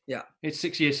 Yeah. It's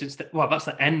 6 years since that's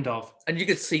the end of. And you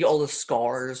could see all the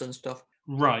scars and stuff.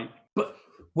 Right. But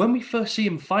when we first see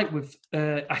him fight with,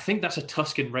 I think that's a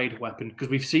Tusken Raider weapon, because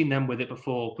we've seen them with it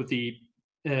before, with the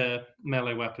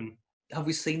melee weapon. Have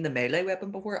we seen the melee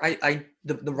weapon before? The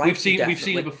rifle. We've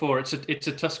seen it before. It's a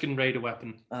Tusken Raider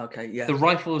weapon. Okay, yeah. The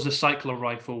rifle is a cycler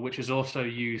rifle, which is also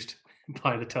used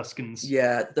by the Tuskens.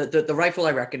 Yeah, the rifle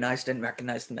I recognized, didn't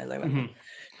recognize the melee weapon. Mm-hmm.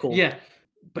 Cool. Yeah,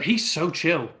 but he's so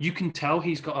chill. You can tell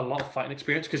he's got a lot of fighting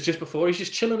experience because just before he's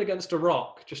just chilling against a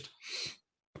rock, just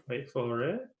wait for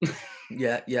it.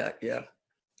 Yeah.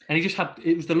 And he just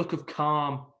it was the look of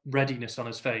calm readiness on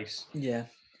his face. Yeah.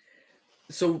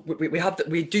 So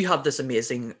we do have this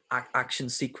amazing action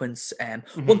sequence.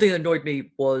 One thing that annoyed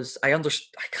me was I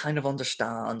kind of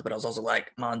understand, but I was also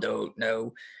like, Mando,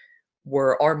 no.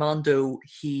 Where Armando,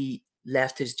 he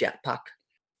left his jetpack.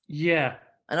 Yeah.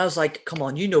 And I was like, come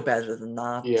on, you know better than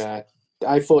that. Yeah.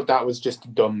 I thought that was just a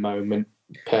dumb moment,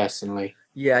 personally.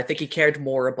 Yeah, I think he cared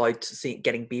more about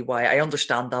getting BY. I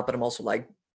understand that, but I'm also like,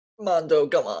 Mando,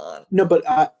 come on. No,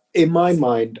 but in my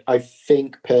mind, I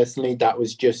think personally that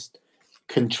was just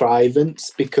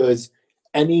contrivance, because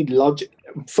any logic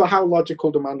for how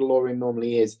logical the Mandalorian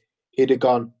normally is, he'd have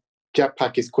gone,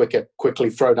 jetpack is quicker, quickly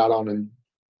throw that on and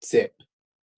zip.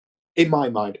 In my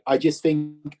mind, I just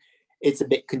think it's a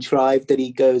bit contrived that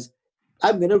he goes,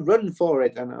 I'm going to run for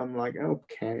it. And I'm like,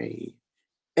 okay.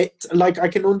 It's like, I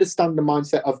can understand the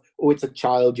mindset of, it's a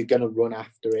child, you're going to run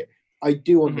after it. I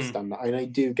do understand that, and I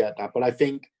do get that. But I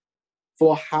think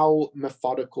for how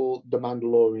methodical the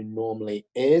Mandalorian normally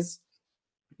is,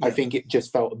 I think it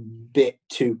just felt a bit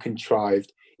too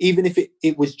contrived. Even if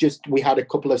it was just, we had a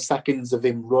couple of seconds of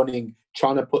him running,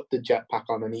 trying to put the jetpack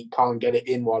on, and he can't get it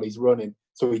in while he's running,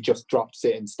 so he just drops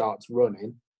it and starts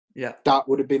running. Yeah. That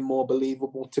would have been more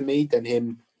believable to me than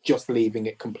him just leaving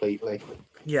it completely.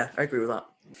 Yeah, I agree with that.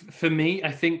 For me,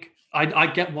 I think I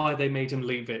get why they made him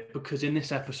leave it, because in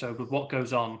this episode, with what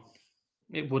goes on,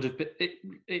 it would have been, it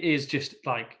is just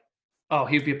like,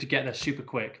 he'd be able to get there super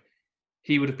quick.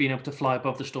 He would have been able to fly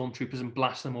above the stormtroopers and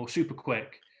blast them all super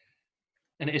quick.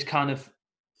 And it is kind of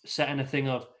setting a thing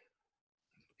of,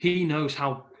 he knows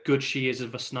how good she is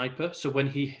of a sniper. So when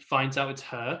he finds out it's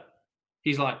her,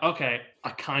 he's like, okay, I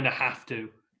kind of have to.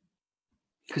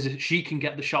 Because she can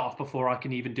get the shot off before I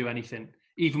can even do anything,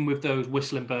 even with those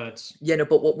whistling birds. Yeah, no,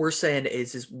 but what we're saying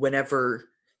is whenever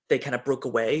they kind of broke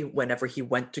away, whenever he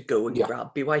went to go and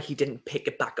grab BY, he didn't pick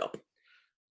it back up.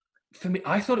 For me,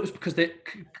 I thought it was because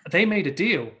they made a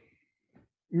deal.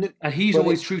 And he's Well,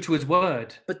 always true to his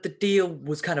word. But the deal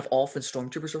was kind of off when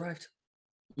Stormtroopers arrived.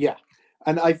 Yeah.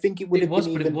 And I think it would have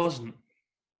been but it wasn't.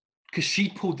 Because she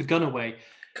pulled the gun away.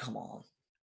 Come on.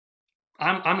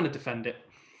 I'm going to defend it.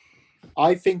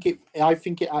 I think it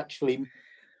actually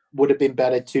would have been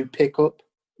better to pick up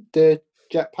the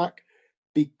jetpack,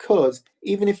 because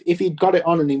even if he'd got it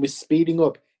on and he was speeding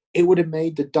up, it would have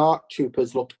made the Dark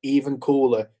Troopers look even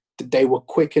cooler. That they were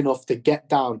quick enough to get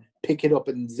down, pick it up,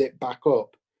 and zip back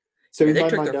up. So Yeah, they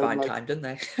took their fine time, didn't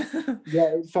they?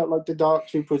 Yeah, it felt like the Dark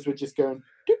Troopers were just going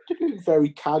very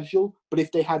casual. But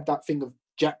if they had that thing of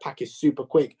jetpack is super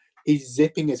quick, he's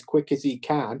zipping as quick as he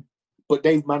can. But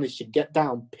they've managed to get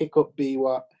down, pick up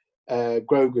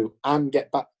Grogu, and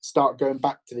start going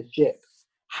back to the ship.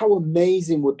 How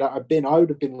amazing would that have been? I would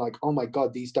have been like, oh my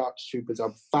God, these Dark Troopers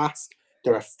are fast,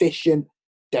 they're efficient,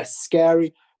 they're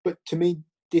scary. But to me,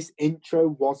 this intro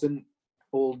wasn't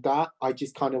all that. I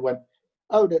just kind of went,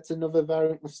 oh, that's another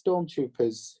variant of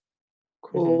Stormtroopers.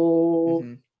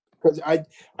 Cool. Because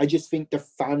I just think the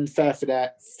fanfare for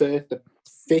their first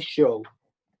official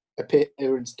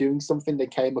appearance doing something they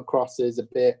came across as a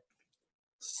bit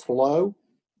slow.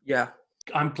 Yeah.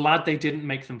 I'm glad they didn't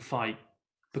make them fight,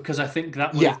 because I think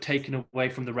that would have taken away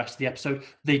from the rest of the episode.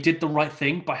 They did the right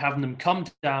thing by having them come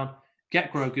down,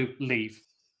 get Grogu, leave.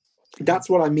 That's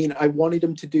what I mean. I wanted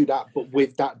them to do that, but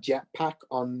with that jetpack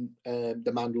on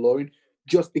the Mandalorian,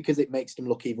 just because it makes them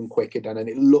look even quicker then, and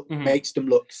it makes them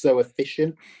look so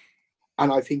efficient.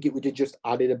 And I think it would have just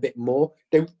added a bit more.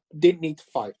 They didn't need to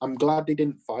fight. I'm glad they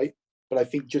didn't fight, but I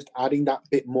think just adding that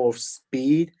bit more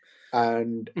speed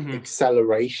and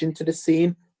acceleration to the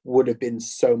scene would have been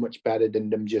so much better than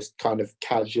them just kind of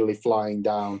casually flying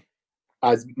down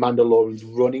as Mandalorian's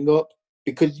running up,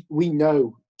 because we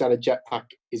know that a jetpack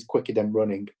is quicker than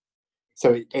running.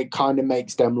 So it kind of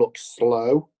makes them look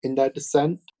slow in their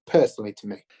descent, personally, to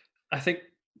me. I think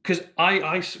because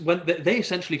when they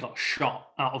essentially got shot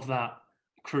out of that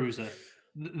cruiser,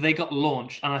 they got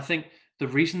launched, and I think the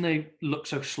reason they look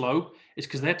so slow is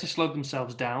because they had to slow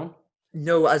themselves down.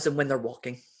 No, as in when they're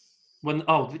walking.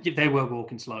 They were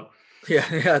walking slow. Yeah,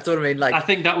 that's what I mean. Like, I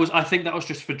think that was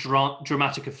just for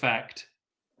dramatic effect.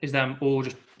 Is them all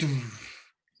just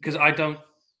because I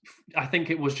think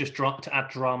it was just to add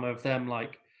drama of them.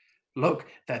 Like, look,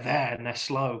 they're there and they're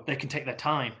slow. They can take their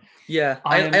time. Yeah,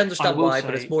 I understand why,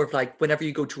 but it's more of like whenever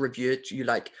you go to review it, you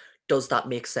like, does that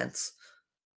make sense?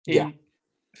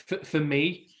 For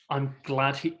me, I'm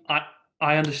glad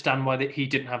I understand why he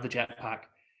didn't have the jetpack.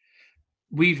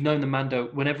 We've known the Mando,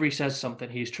 whenever he says something,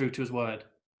 he is true to his word.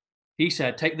 He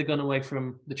said, take the gun away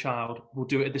from the child. We'll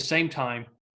do it at the same time.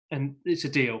 And it's a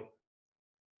deal.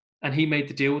 And he made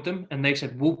the deal with them. And they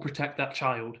said, we'll protect that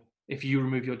child if you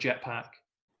remove your jetpack.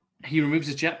 He removes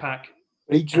his jetpack.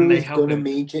 He drew his gun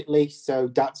immediately. So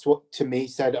that's what, to me,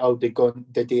 said, oh,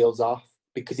 the deal's off.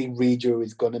 Because he redrew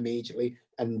his gun immediately.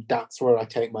 And that's where I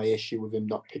take my issue with him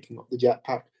not picking up the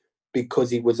jetpack. Because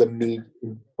he was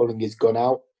immediately pulling his gun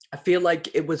out. I feel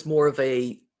like it was more of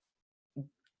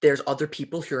there's other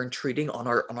people who are intruding on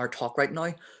our talk right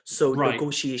now. So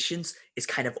negotiations is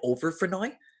kind of over for now.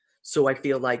 So I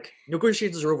feel like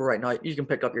negotiations are over right now. You can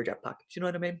pick up your jetpack. Do you know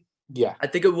what I mean? Yeah. I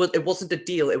think it wasn't a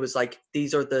deal. It was like,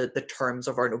 these are the terms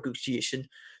of our negotiation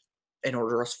in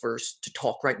order for us to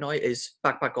talk right now is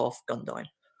back off, gun down.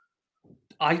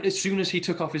 As soon as he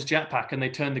took off his jetpack and they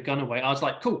turned the gun away, I was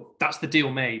like, cool, that's the deal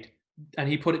made. And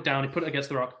he put it down, he put it against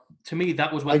the rock. To me,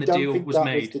 that was when the deal was made. I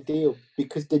don't think that was the deal,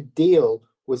 because the deal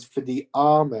was for the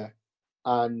armor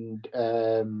and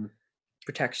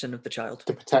protection of the child.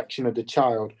 The protection of the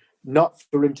child, not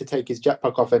for him to take his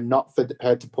jetpack off and not for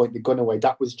her to point the gun away.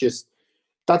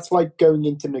 That's like going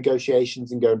into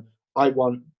negotiations and going, I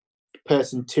want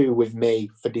person 2 with me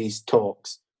for these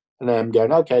talks. And then I'm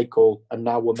going, okay, cool. And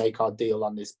now we'll make our deal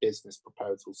on this business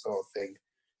proposal sort of thing.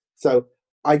 So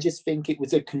I just think it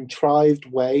was a contrived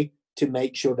way to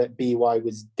make sure that BY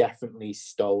was definitely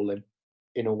stolen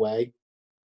in a way.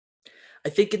 I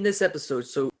think in this episode,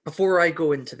 so before I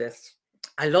go into this,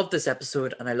 I love this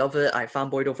episode and I love it. I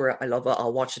fanboyed over it. I love it.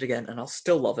 I'll watch it again and I'll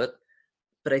still love it.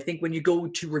 But I think when you go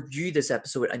to review this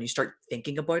episode and you start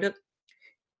thinking about it,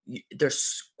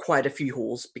 there's quite a few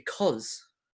holes, because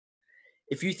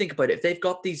if you think about it, if they've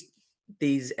got these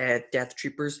these Death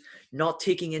Troopers, not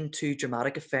taking into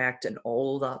dramatic effect and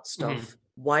all that stuff,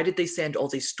 why did they send all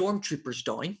these stormtroopers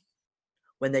down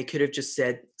when they could have just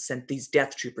sent these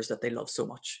Death Troopers that they love so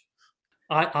much?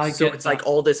 I So get it's that. like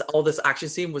all this action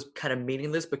scene was kind of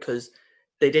meaningless because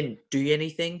they didn't do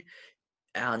anything,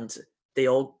 and they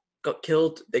all got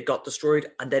killed, they got destroyed,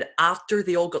 and then after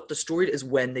they all got destroyed is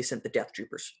when they sent the Death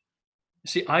Troopers.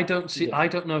 See, I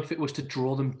don't know if it was to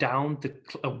draw them down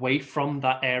away from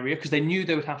that area, because they knew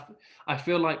they would have. I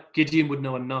feel like Gideon would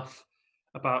know enough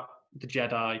about the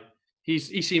Jedi. He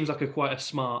seems like quite a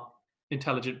smart,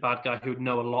 intelligent bad guy who would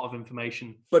know a lot of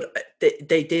information. But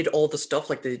they did all the stuff,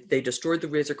 like they destroyed the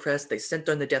Razor Crest, they sent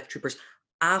down the Death Troopers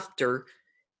after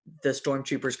the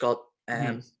Stormtroopers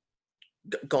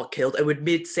got killed. It would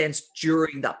make sense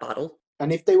during that battle.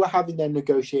 And if they were having their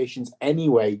negotiations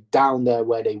anyway down there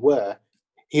where they were,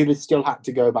 he would have still had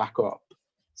to go back up.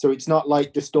 So it's not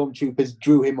like the stormtroopers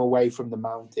drew him away from the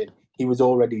mountain. He was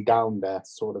already down there,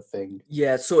 sort of thing.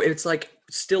 Yeah, so it's like,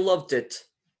 still loved it,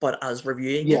 but as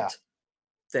reviewing it,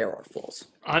 there are flaws.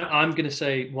 I'm going to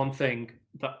say one thing,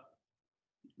 that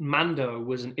Mando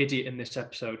was an idiot in this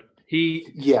episode.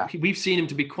 We've seen him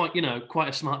to be quite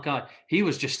a smart guy. He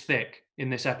was just thick in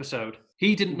this episode.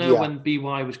 He didn't know when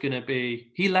BY was going to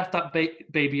be. He left that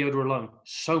baby Yoda alone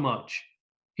so much.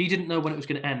 He didn't know when it was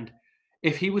going to end.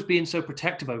 If he was being so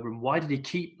protective over him, why did he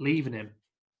keep leaving him?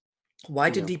 Why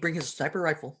didn't he bring his sniper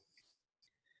rifle?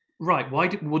 Right. Why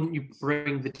wouldn't you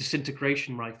bring the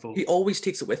disintegration rifle? He always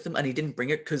takes it with him, and he didn't bring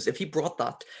it because if he brought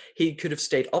that, he could have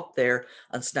stayed up there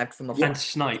and sniped from afar. And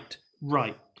sniped.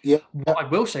 Right. Yeah. What I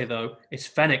will say, though, is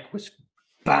Fennec was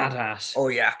badass. Oh,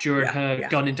 yeah. During her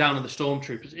gunning down on the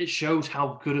stormtroopers. It shows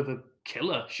how good of a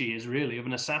killer she is, really, of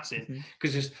an assassin.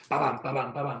 Because just ba-bam,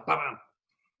 ba-bam, ba-bam, ba-bam.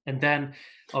 And then,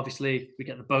 obviously, we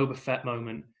get the Boba Fett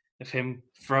moment of him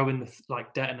throwing the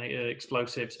detonator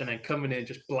explosives and then coming in and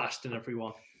just blasting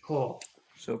everyone. Oh,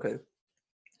 so good.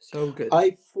 So good.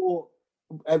 I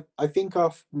think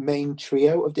our main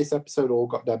trio of this episode all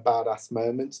got their badass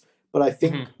moments, but I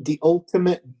think the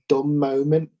ultimate dumb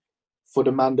moment for the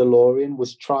Mandalorian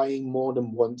was trying more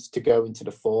than once to go into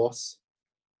the Force.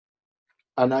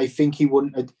 And I think he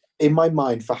wouldn't have, in my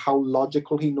mind, for how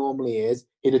logical he normally is,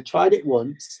 he'd have tried it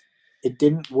once, it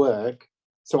didn't work.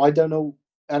 So I don't know.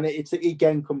 And it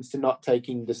again comes to not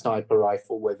taking the sniper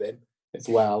rifle with him as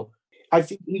well. I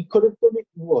think he could have done it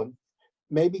once,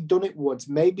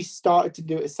 maybe started to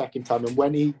do it a second time. And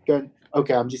when he going,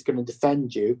 okay, I'm just going to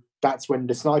defend you, that's when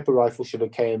the sniper rifle should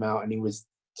have came out and he was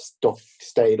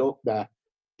stayed up there.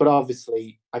 But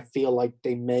obviously, I feel like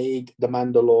they made the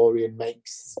Mandalorian make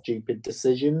stupid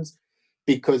decisions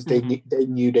because they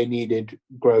knew they needed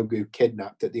Grogu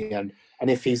kidnapped at the end. And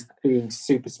if he's being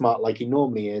super smart like he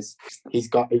normally is,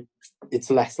 it's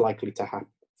less likely to happen.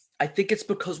 I think it's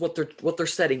because what they're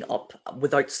setting up,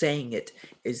 without saying it,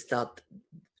 is that,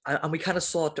 and we kind of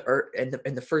saw it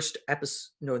in the first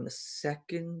episode, in the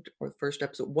second or the first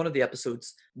episode, one of the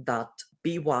episodes, that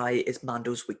BY is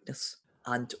Mando's weakness,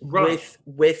 and with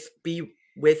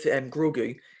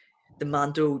Grogu, the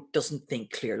Mando doesn't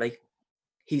think clearly.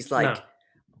 He's like, no.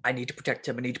 I need to protect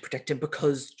him,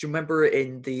 because do you remember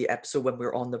in the episode when we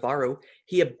were on Navarro,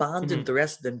 he abandoned the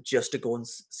rest of them just to go and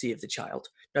save the child.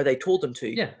 Now, they told him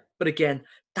to, but again,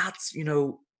 that's,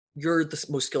 you're the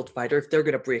most skilled fighter. If they're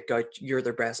going to break out, you're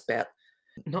their best bet.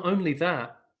 Not only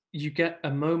that, you get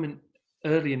a moment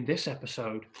early in this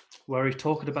episode where he's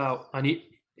talking about, and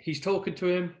he's talking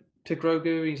to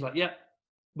Grogu, he's like, yeah,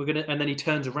 we're going to, and then he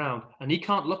turns around, and he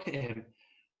can't look at him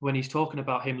when he's talking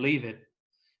about him leaving.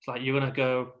 It's like, you're going to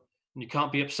go, and you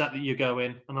can't be upset that you're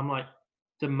going. And I'm like,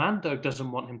 the Mando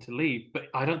doesn't want him to leave, but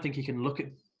I don't think he can look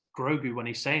at Grogu when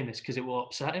he's saying this because it will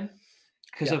upset him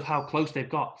because of how close they've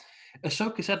got.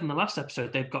 Ahsoka said in the last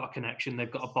episode, they've got a connection,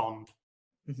 they've got a bond.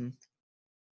 And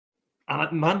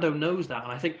Mando knows that.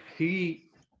 And I think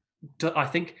he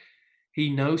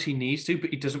knows he needs to, but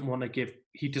he doesn't want to give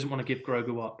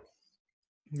Grogu up.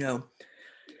 No.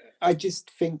 I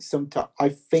just think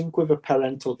with a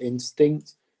parental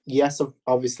instinct, yes,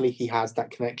 obviously he has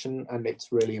that connection and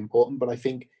it's really important, but I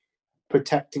think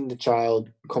protecting the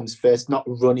child comes first, not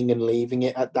running and leaving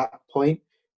it at that point.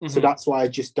 So that's why I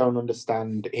just don't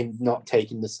understand him not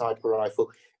taking the sniper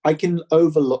rifle. I can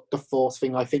overlook the Force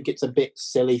thing. I think it's a bit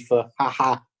silly for,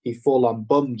 he full-on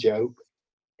bum joke.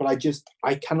 But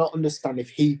I cannot understand if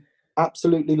he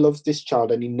absolutely loves this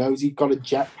child and he knows he's got a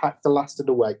jetpack to last it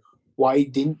away, why he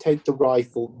didn't take the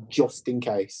rifle just in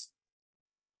case.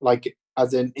 Like,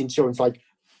 as an insurance, like,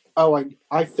 oh,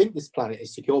 I think this planet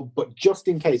is secure, but just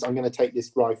in case, I'm going to take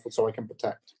this rifle so I can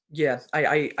protect. Yeah,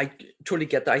 I totally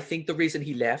get that. I think the reason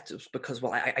he left was because,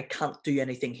 well, I can't do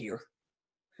anything here,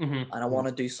 Mhm. and I want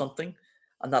to do something,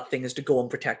 and that thing is to go and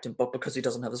protect him. But because he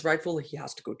doesn't have his rifle, he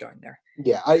has to go down there.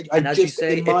 Yeah, I And as you just,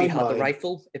 say, in if my he had the mind,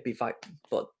 rifle, it'd be fine.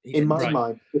 But he in didn't. my Right.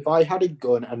 mind, if I had a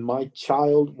gun and my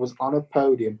child was on a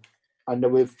podium and there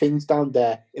were things down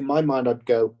there, in my mind, I'd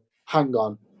go, hang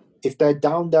on. If they're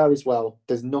down there as well,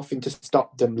 there's nothing to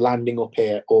stop them landing up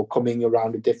here or coming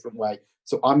around a different way.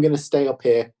 So I'm going to stay up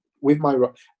here with my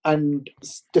and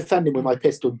defend him with my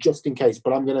pistol just in case.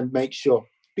 But I'm going to make sure,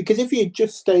 because if he had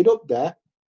just stayed up there,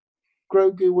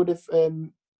 Grogu would have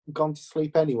gone to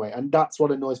sleep anyway, and that's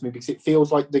what annoys me, because it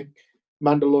feels like the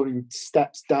Mandalorian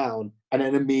steps down and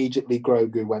then immediately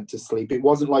Grogu went to sleep. It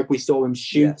wasn't like we saw him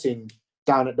shooting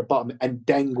down at the bottom and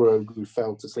then Grogu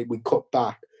fell to sleep. We cut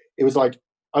back. It was like,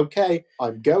 okay,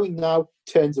 I'm going now,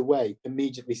 turns away,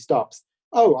 immediately stops.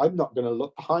 Oh, I'm not going to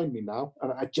look behind me now.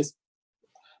 And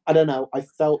I don't know, I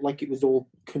felt like it was all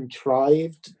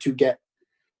contrived to get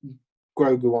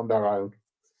Grogu on their own.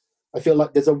 I feel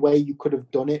like there's a way you could have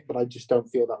done it, but I just don't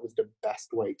feel that was the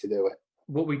best way to do it.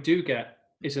 What we do get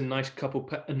is a nice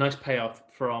payoff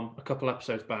from a couple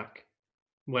episodes back,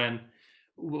 when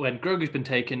Grogu's been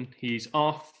taken, he's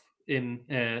off in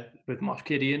with Moff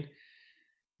Gideon.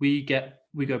 We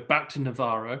go back to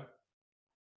Navarro,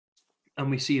 and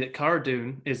we see that Cara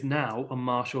Dune is now a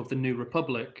Marshal of the New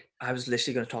Republic. I was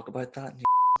literally going to talk about that.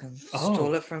 And you Oh,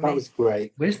 stole it from That me. was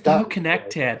great. Where's That the was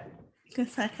connected?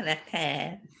 It's not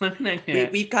connected. Yeah.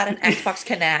 We've got an Xbox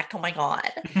Connect. Oh my god.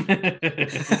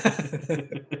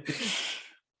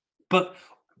 But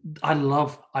I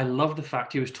love the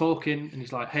fact he was talking and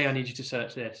he's like, "Hey, I need you to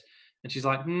search this," and she's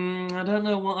like, "I don't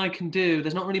know what I can do.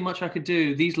 There's not really much I could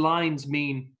do. These lines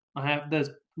mean there's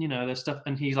stuff."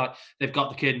 And he's like, "They've got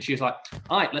the kid," and she's like,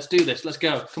 "All right, let's do this. Let's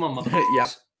go. Come on, mother."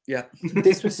 Yeah.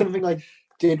 This was something I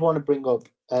did want to bring up.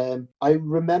 I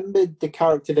remembered the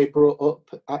character they brought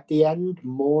up at the end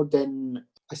more than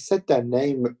I said their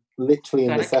name literally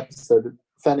in this Fennec. episode.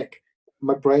 Fennec.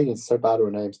 My brain is so bad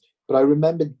with names. But I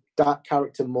remembered that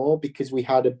character more because we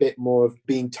had a bit more of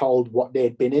being told what they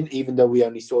had been in, even though we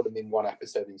only saw them in one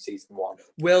episode in season 1.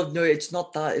 Well, no, it's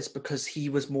not that. It's because he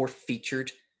was more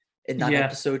featured in that Yeah,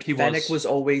 episode. he Fennec was. was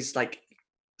always like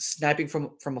sniping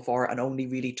from afar and only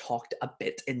really talked a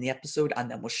bit in the episode and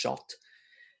then was shot.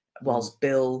 Whilst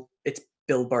it's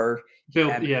Bill Burr.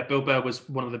 Bill Burr was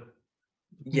one of the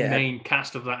Yeah. main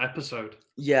cast of that episode.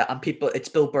 Yeah, and it's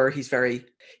Bill Burr. He's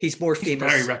more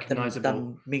famous very recognizable.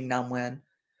 than Ming-Na Wen.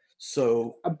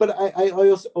 So, But I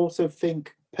also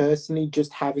think personally,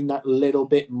 just having that little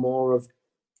bit more of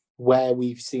where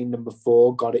we've seen them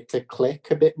before got it to click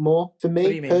a bit more for What do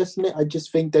me you mean? personally. I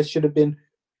just think there should have been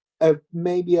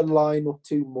maybe a line or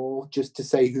two more just to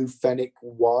say who Fennec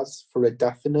was for a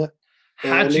definite.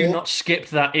 Had you earlier. not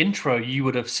skipped that intro, you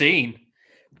would have seen.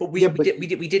 but we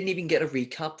didn't even get a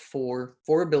recap for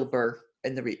Bill Burr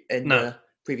in the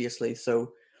previously.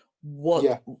 So,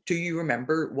 what do you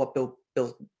remember? What Bill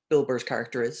Burr's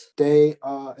character is? They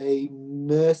are a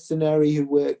mercenary who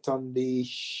worked on the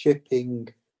shipping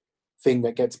thing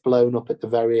that gets blown up at the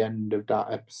very end of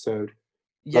that episode.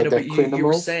 Yeah, Like no, they're but you were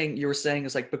criminals? saying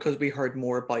it's like because we heard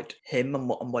more about him and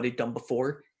what he'd done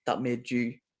before, that made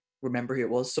you remember who it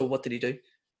was. So what did he do?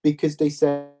 Because they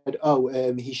said,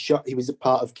 he was a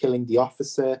part of killing the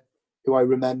officer, who I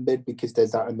remembered because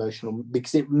there's that emotional,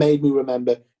 because it made me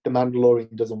remember the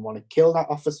Mandalorian doesn't want to kill that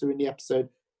officer in the episode,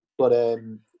 but they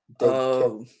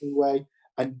killed him anyway.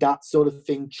 And that sort of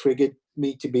thing triggered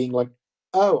me to being like,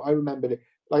 oh, I remembered it.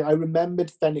 Like, I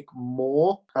remembered Fennec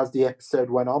more as the episode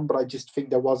went on, but I just think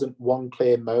there wasn't one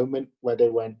clear moment where they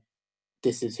went,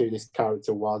 this is who this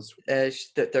character was.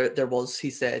 There was. He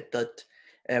said that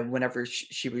whenever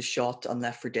she was shot and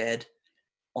left for dead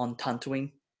on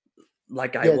Tatooine,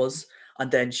 like I was,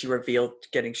 and then she revealed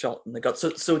getting shot in the gut.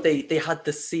 So they had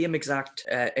the same exact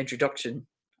introduction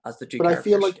as the two But characters. I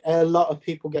feel like a lot of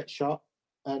people get shot,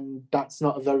 and that's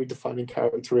not a very defining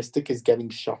characteristic, is getting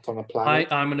shot on a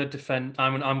planet. I'm going to defend.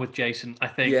 I'm with Jason. I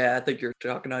think. Yeah, I think you're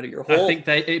talking out of your hole. I think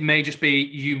it may just be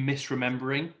you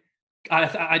misremembering.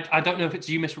 I don't know if it's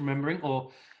you misremembering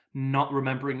or not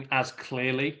remembering as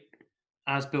clearly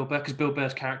as Bill Burr, because Bill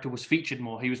Burr's character was featured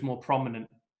more. He was more prominent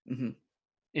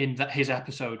in his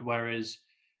episode, whereas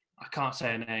I can't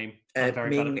say a name. I'm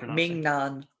very bad at pronouncing.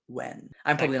 Ming-Na Wen.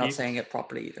 I'm probably not saying it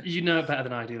properly either. You know it better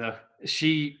than I do, though.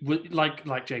 She would,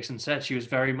 like Jason said, she was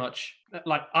very much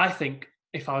like, I think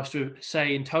if I was to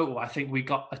say in total, I think we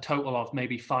got a total of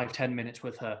maybe 5-10 minutes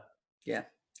with her. Yeah.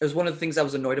 It was one of the things I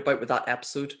was annoyed about with that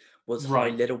episode was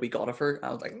Right. how little we got of her.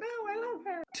 I was like, no, I love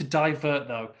her. To divert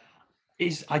though,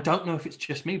 I don't know if it's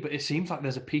just me, but it seems like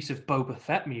there's a piece of Boba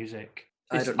Fett music.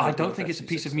 I don't know I Boba don't think Fett's it's a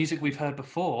piece of music, music so- we've heard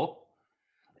before.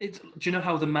 Do you know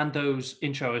how the Mando's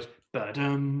intro is?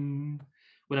 Ba-dum,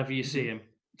 whenever you see him,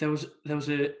 there was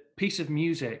a piece of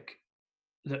music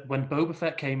that when Boba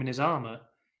Fett came in his armor,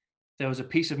 there was a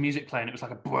piece of music playing. It was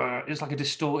like a blur. It was like a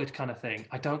distorted kind of thing.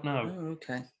 I don't know. Oh,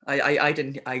 okay.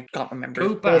 I can't remember.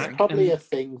 Go There's back probably and a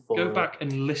thing for go it. back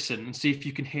and listen and see if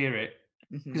you can hear it,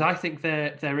 Mhm. because I think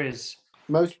there is.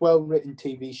 Most well-written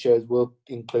TV shows will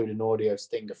include an audio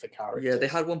stinger for characters. Yeah, they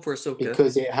had one for Ahsoka.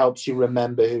 because it helps you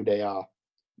remember who they are.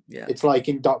 Yeah. It's like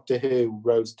in Doctor Who,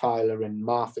 Rose Tyler and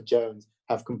Martha Jones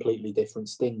have completely different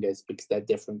stingers because they're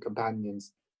different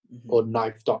companions. Mhm. Or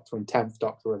Ninth Doctor and 10th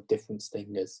Doctor have different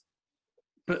stingers.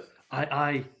 But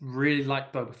I really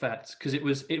liked Boba Fett because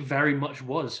it very much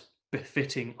was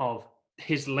befitting of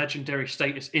his legendary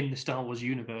status in the Star Wars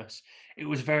universe. It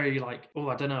was very like, oh,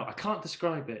 I don't know, I can't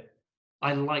describe it.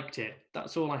 I liked it.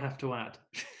 That's all I have to add.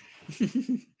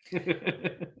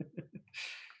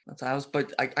 That's I was,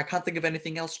 but I can't think of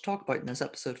anything else to talk about in this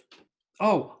episode.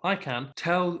 Oh, I can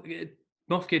tell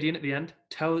Moff Gideon at the end.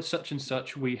 Tell such and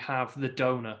such we have the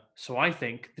donor. So I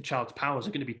think the child's powers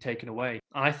are going to be taken away.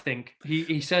 I think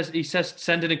he says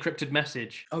send an encrypted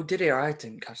message. Oh, did he? I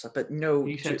didn't catch that. But no,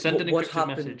 He said, "Send an what encrypted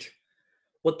happened? message."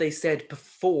 What they said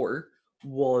before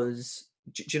was,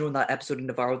 do you know in that episode in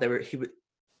Navarro,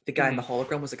 the guy in the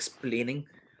hologram was explaining,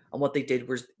 and what they did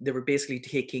was they were basically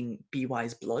taking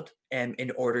BY's blood,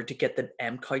 in order to get the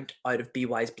M count out of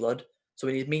BY's blood. So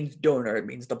when it means donor, it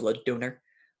means the blood donor,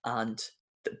 and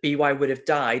BY would have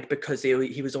died because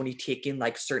he was only taking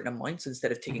like certain amounts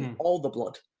instead of taking all the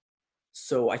blood.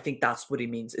 So I think that's what he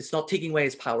means. It's not taking away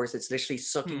his powers. It's literally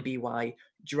sucking BY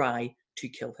dry to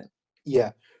kill him.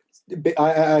 Yeah. But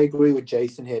I agree with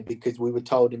Jason here because we were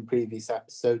told in previous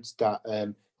episodes that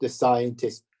the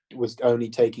scientist was only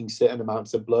taking certain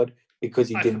amounts of blood because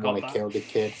he didn't want to kill the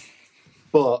kid.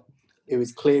 But it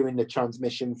was clear in the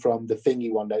transmission from the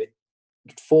thingy one that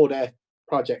for their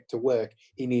project to work,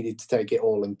 he needed to take it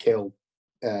all and kill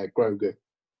Grogu.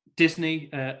 Disney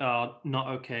are not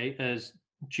okay, as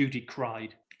Judy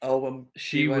cried. Oh,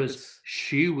 she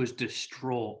was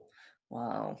distraught.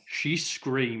 Wow. She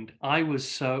screamed.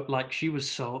 She was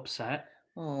so upset.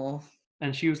 Oh.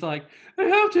 And she was like, I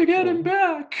have to get him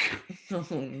back. Oh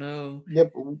no. Yeah,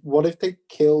 but what if they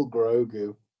kill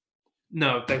Grogu?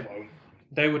 No, they won't.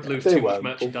 They would lose They too won't,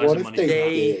 much but merchandising what if money. they for that.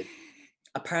 did?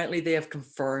 Apparently they have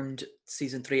confirmed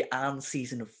season 3 and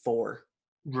season 4.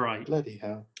 Right. Bloody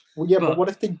hell. Well, yeah, but what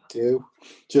if they do?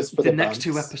 Just for the next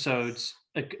two bands? episodes,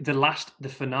 the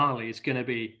finale is going to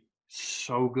be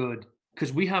so good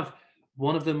because we have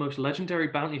one of the most legendary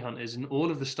bounty hunters in all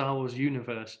of the Star Wars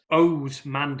universe owes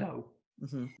Mando.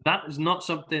 Mm-hmm. That is not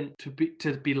something to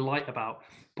be light about.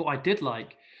 But I did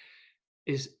like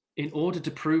is in order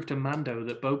to prove to Mando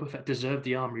that Boba Fett deserved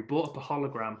the armor, he brought up a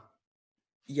hologram.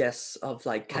 Yes, of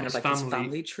like kind of like his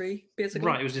family tree, basically.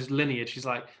 Right, it was his lineage. He's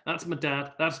like, that's my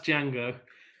dad, that's Django.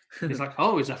 He's like,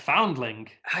 oh, he's a foundling.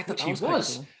 I thought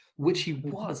which he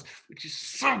was, which is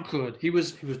so good. He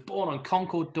was born on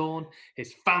Concord Dawn.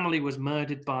 His family was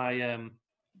murdered by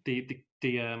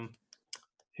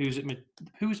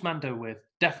who's Mando with?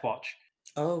 Death Watch.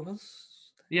 Oh,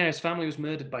 yeah, his family was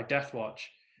murdered by Death Watch,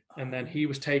 and then he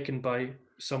was taken by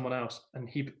someone else, and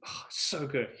so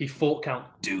good. He fought Count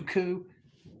Dooku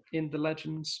in the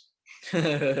Legends.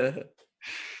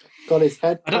 Got his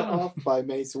head cut off by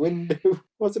Mace Windu.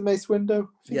 Was it Mace Windu?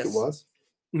 I think it was.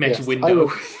 Mace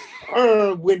Windu.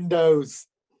 Windows.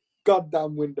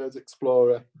 Goddamn Windows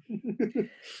Explorer.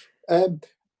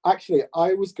 Actually,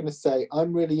 I was going to say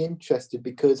I'm really interested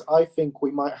because I think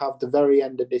we might have the very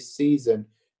end of this season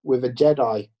with a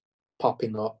Jedi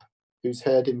popping up who's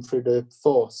heard him through the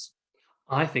Force.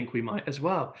 I think we might as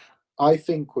well. I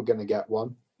think we're going to get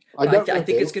one. I think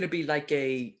it's going to be like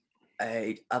a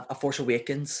Force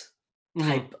Awakens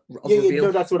type reveal.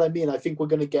 No, that's what I mean. I think we're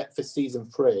going to get for season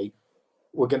 3,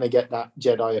 we're going to get that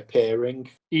Jedi appearing.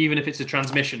 Even if it's a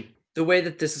transmission. The way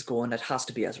that this is going, it has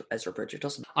to be Ezra Bridger,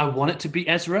 doesn't it? I want it to be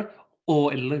Ezra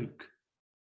or Luke.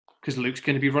 Because Luke's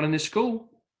going to be running his school.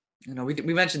 You know, we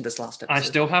mentioned this last episode. I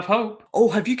still have hope. Oh,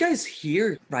 have you guys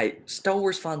heard? Right, Star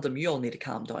Wars fandom, you all need to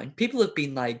calm down. People have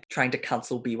been like trying to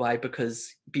cancel BY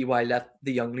because BY left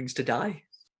the younglings to die.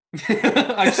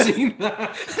 I've seen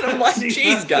that. I'm like,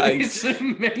 jeez, guys. It's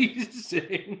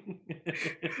amazing.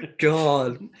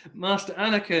 God. Master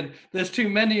Anakin, there's too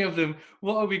many of them.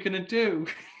 What are we going to do?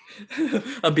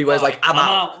 And BY's like, I'm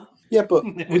out. Yeah, but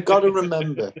we've got to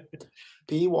remember,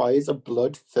 PY is a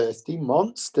bloodthirsty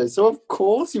monster, so of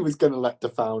course he was going to let the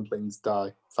foundlings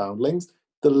die. Foundlings?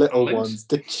 The little Foundlings? ones,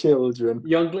 the children,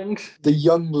 Younglings. the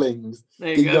younglings,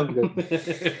 There the you go.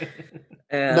 younglings.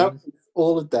 No,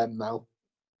 all of them now.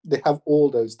 They have all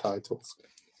those titles.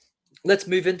 Let's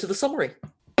move into the summary.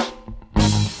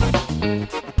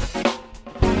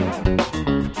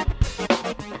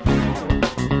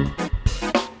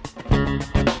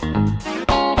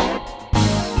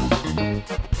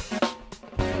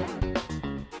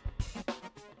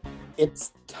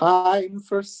 It's time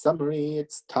for a summary.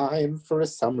 It's time for a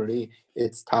summary.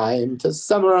 It's time to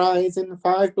summarize in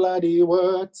 5 bloody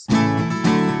words.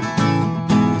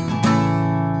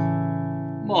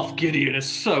 Moff Gideon is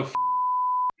so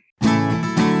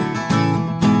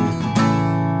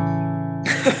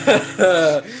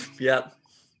Yeah.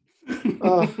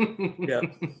 Oh, Yeah.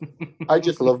 I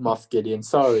just love Moff Gideon.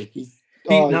 Sorry. He's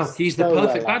he's the so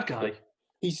perfect well bad guy. acted.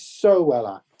 He's so well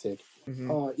acted.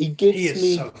 Mhm. He gives He is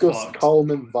me so Gus fucked.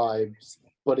 Coleman vibes,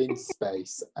 but in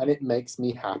space, and it makes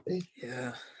me happy.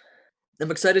 Yeah.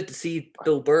 I'm excited to see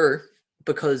Bill Burr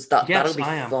because that'll Yes, be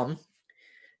I am. fun.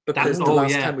 Because the oh,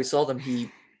 last yeah. time we saw them,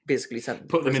 he basically sent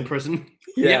Put them in prison.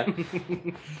 Yeah.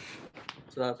 Yep.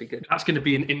 So that'd be good. That's going to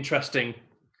be an interesting.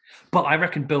 But I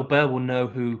reckon Bill Burr will know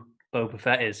who Boba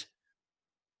Fett is.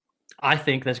 I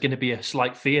think there's going to be a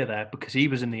slight fear there because he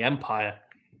was in the Empire.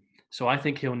 So I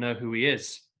think he'll know who he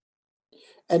is.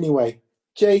 Anyway,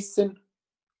 Jason,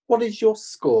 what is your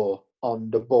score on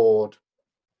the board?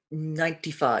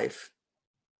 95.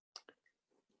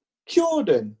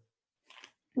 Jordan,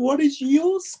 what is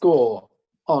your score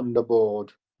on the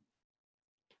board?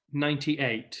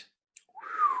 98.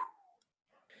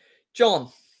 John,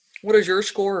 what is your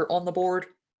score on the board?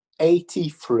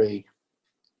 83.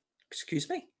 Excuse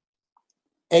me?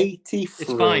 83.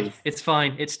 It's fine. It's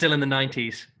fine. It's still in the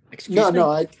 90s. Excuse me?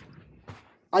 No,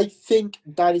 I think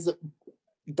that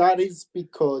is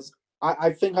because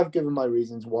I think I've given my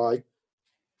reasons why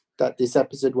that this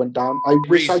episode went down. I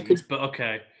wish I could. But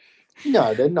okay.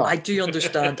 No, they're not. I do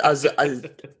understand as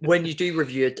when you do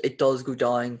review it, it does go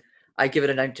down. I give it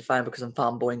a 95 because I'm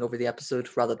fanboying over the episode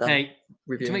rather than Hey,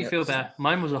 reviewing to make you it. feel better,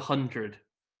 mine was 100.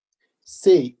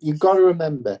 See, you got to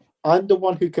remember, I'm the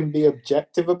one who can be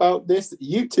objective about this.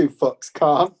 You two fucks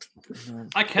can't.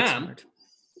 I It's can. hard.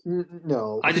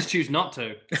 No. I just choose not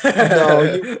to. No,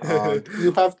 you can't.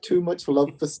 You have too much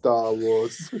love for Star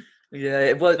Wars. Yeah,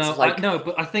 it was No, like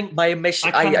but I think my initial.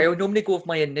 I I can't- normally go with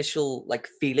my initial like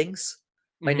feelings.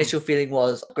 My Mhm. initial feeling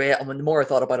was great, and when the more I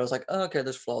thought about it, I was like, oh, okay,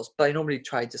 there's flaws. But I normally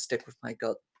try to stick with my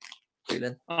gut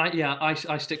feeling.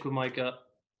 I stick with my gut.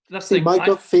 That's See, the thing. my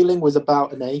gut feeling was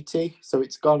about an 80, so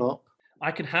it's gone up.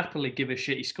 I can happily give a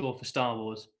shitty score for Star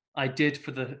Wars. I did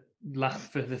for the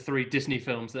 3 Disney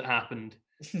films that happened.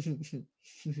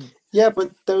 Yeah,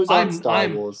 but those aren't I'm- Star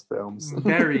I'm Wars films.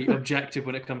 Very objective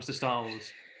when it comes to Star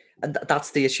Wars. And that's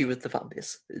the issue with the fan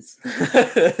base. Is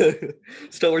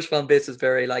Star Wars fan base is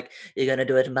very like, you're gonna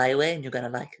do it my way and you're gonna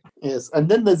like it. Yes, and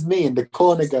then there's me in the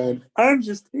corner going, I'm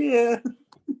just here.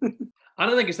 I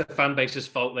don't think it's the fan base's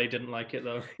fault they didn't like it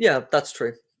though. Yeah, that's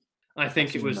true. I think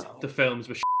it Actually, was no. the films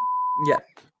were. Yeah.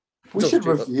 We Doesn't should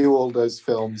do that. review all those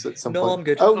films at some No, point. I'm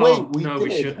good. Oh, wait, Oh, we no, did,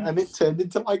 we shouldn't. and it turned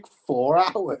into like 4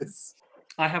 hours.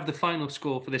 I have the final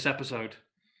score for this episode.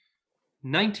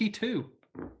 92.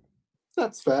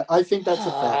 That's fair. I think that's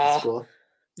a fair score.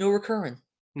 No recurring.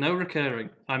 No recurring.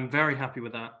 I'm very happy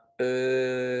with that.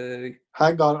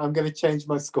 Hang on, I'm going to change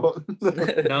my score.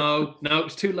 No,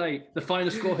 it's too late. The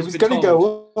final score It has was been going to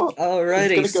told. go up.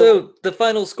 Alrighty, gonna so the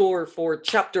final score for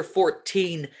Chapter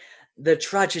 14, The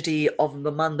Tragedy of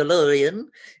the Mandalorian,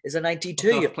 is a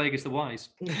 92. Darth Plagueis the Wise.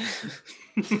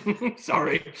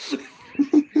 Sorry.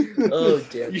 Oh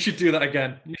dear. You should do that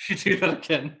again. It's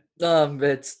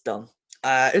done.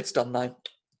 It's done now.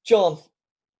 John,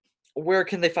 where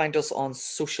can they find us on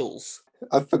socials?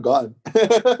 I've forgotten.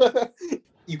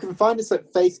 You can find us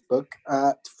at Facebook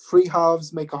at Three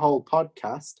Halves Make a Whole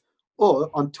Podcast, or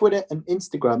on Twitter and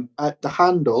Instagram at the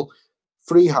handle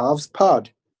Three Halves Pod.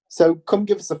 So come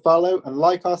give us a follow and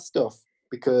like our stuff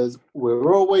because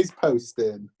we're always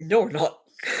posting. No, we're not.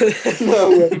 No,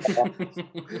 we're not.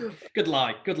 Good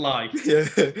lie. Yeah.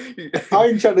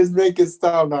 I'm trying to make us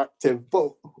sound active,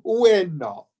 but we're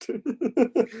not.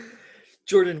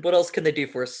 Jordan, what else can they do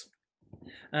for us?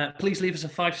 Please leave us a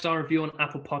 5-star review on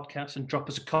Apple Podcasts and drop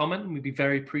us a comment. We'd be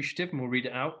very appreciative and we'll read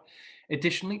it out.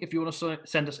 Additionally, if you want to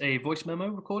send us a voice memo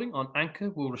recording on Anchor,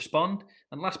 we'll respond.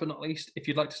 And last but not least, if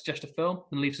you'd like to suggest a film,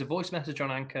 then leave us a voice message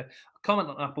on Anchor, a comment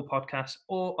on Apple Podcasts,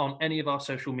 or on any of our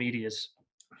social medias.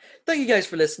 Thank you guys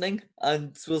for listening,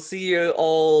 and we'll see you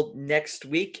all next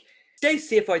week. Stay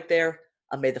safe out there,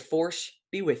 and may the Force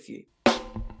be with you.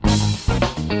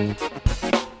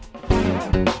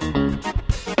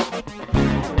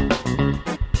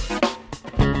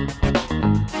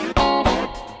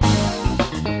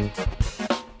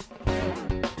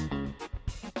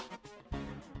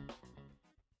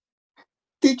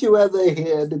 Did you ever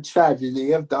hear the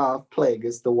tragedy of Darth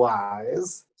Plagueis the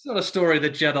Wise? It's not a story the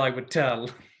Jedi would tell.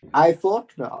 I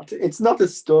thought not. It's not a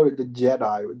story the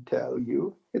Jedi would tell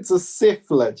you. It's a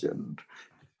Sith legend.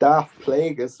 Darth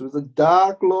Plagueis was a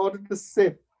Dark Lord of the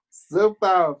Sith, so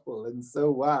powerful and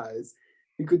so wise,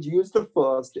 he could use the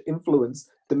Force to influence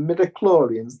the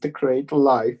midichlorians to create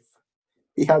life.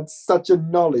 He had such a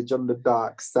knowledge on the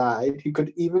dark side, he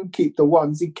could even keep the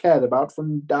ones he cared about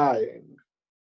from dying.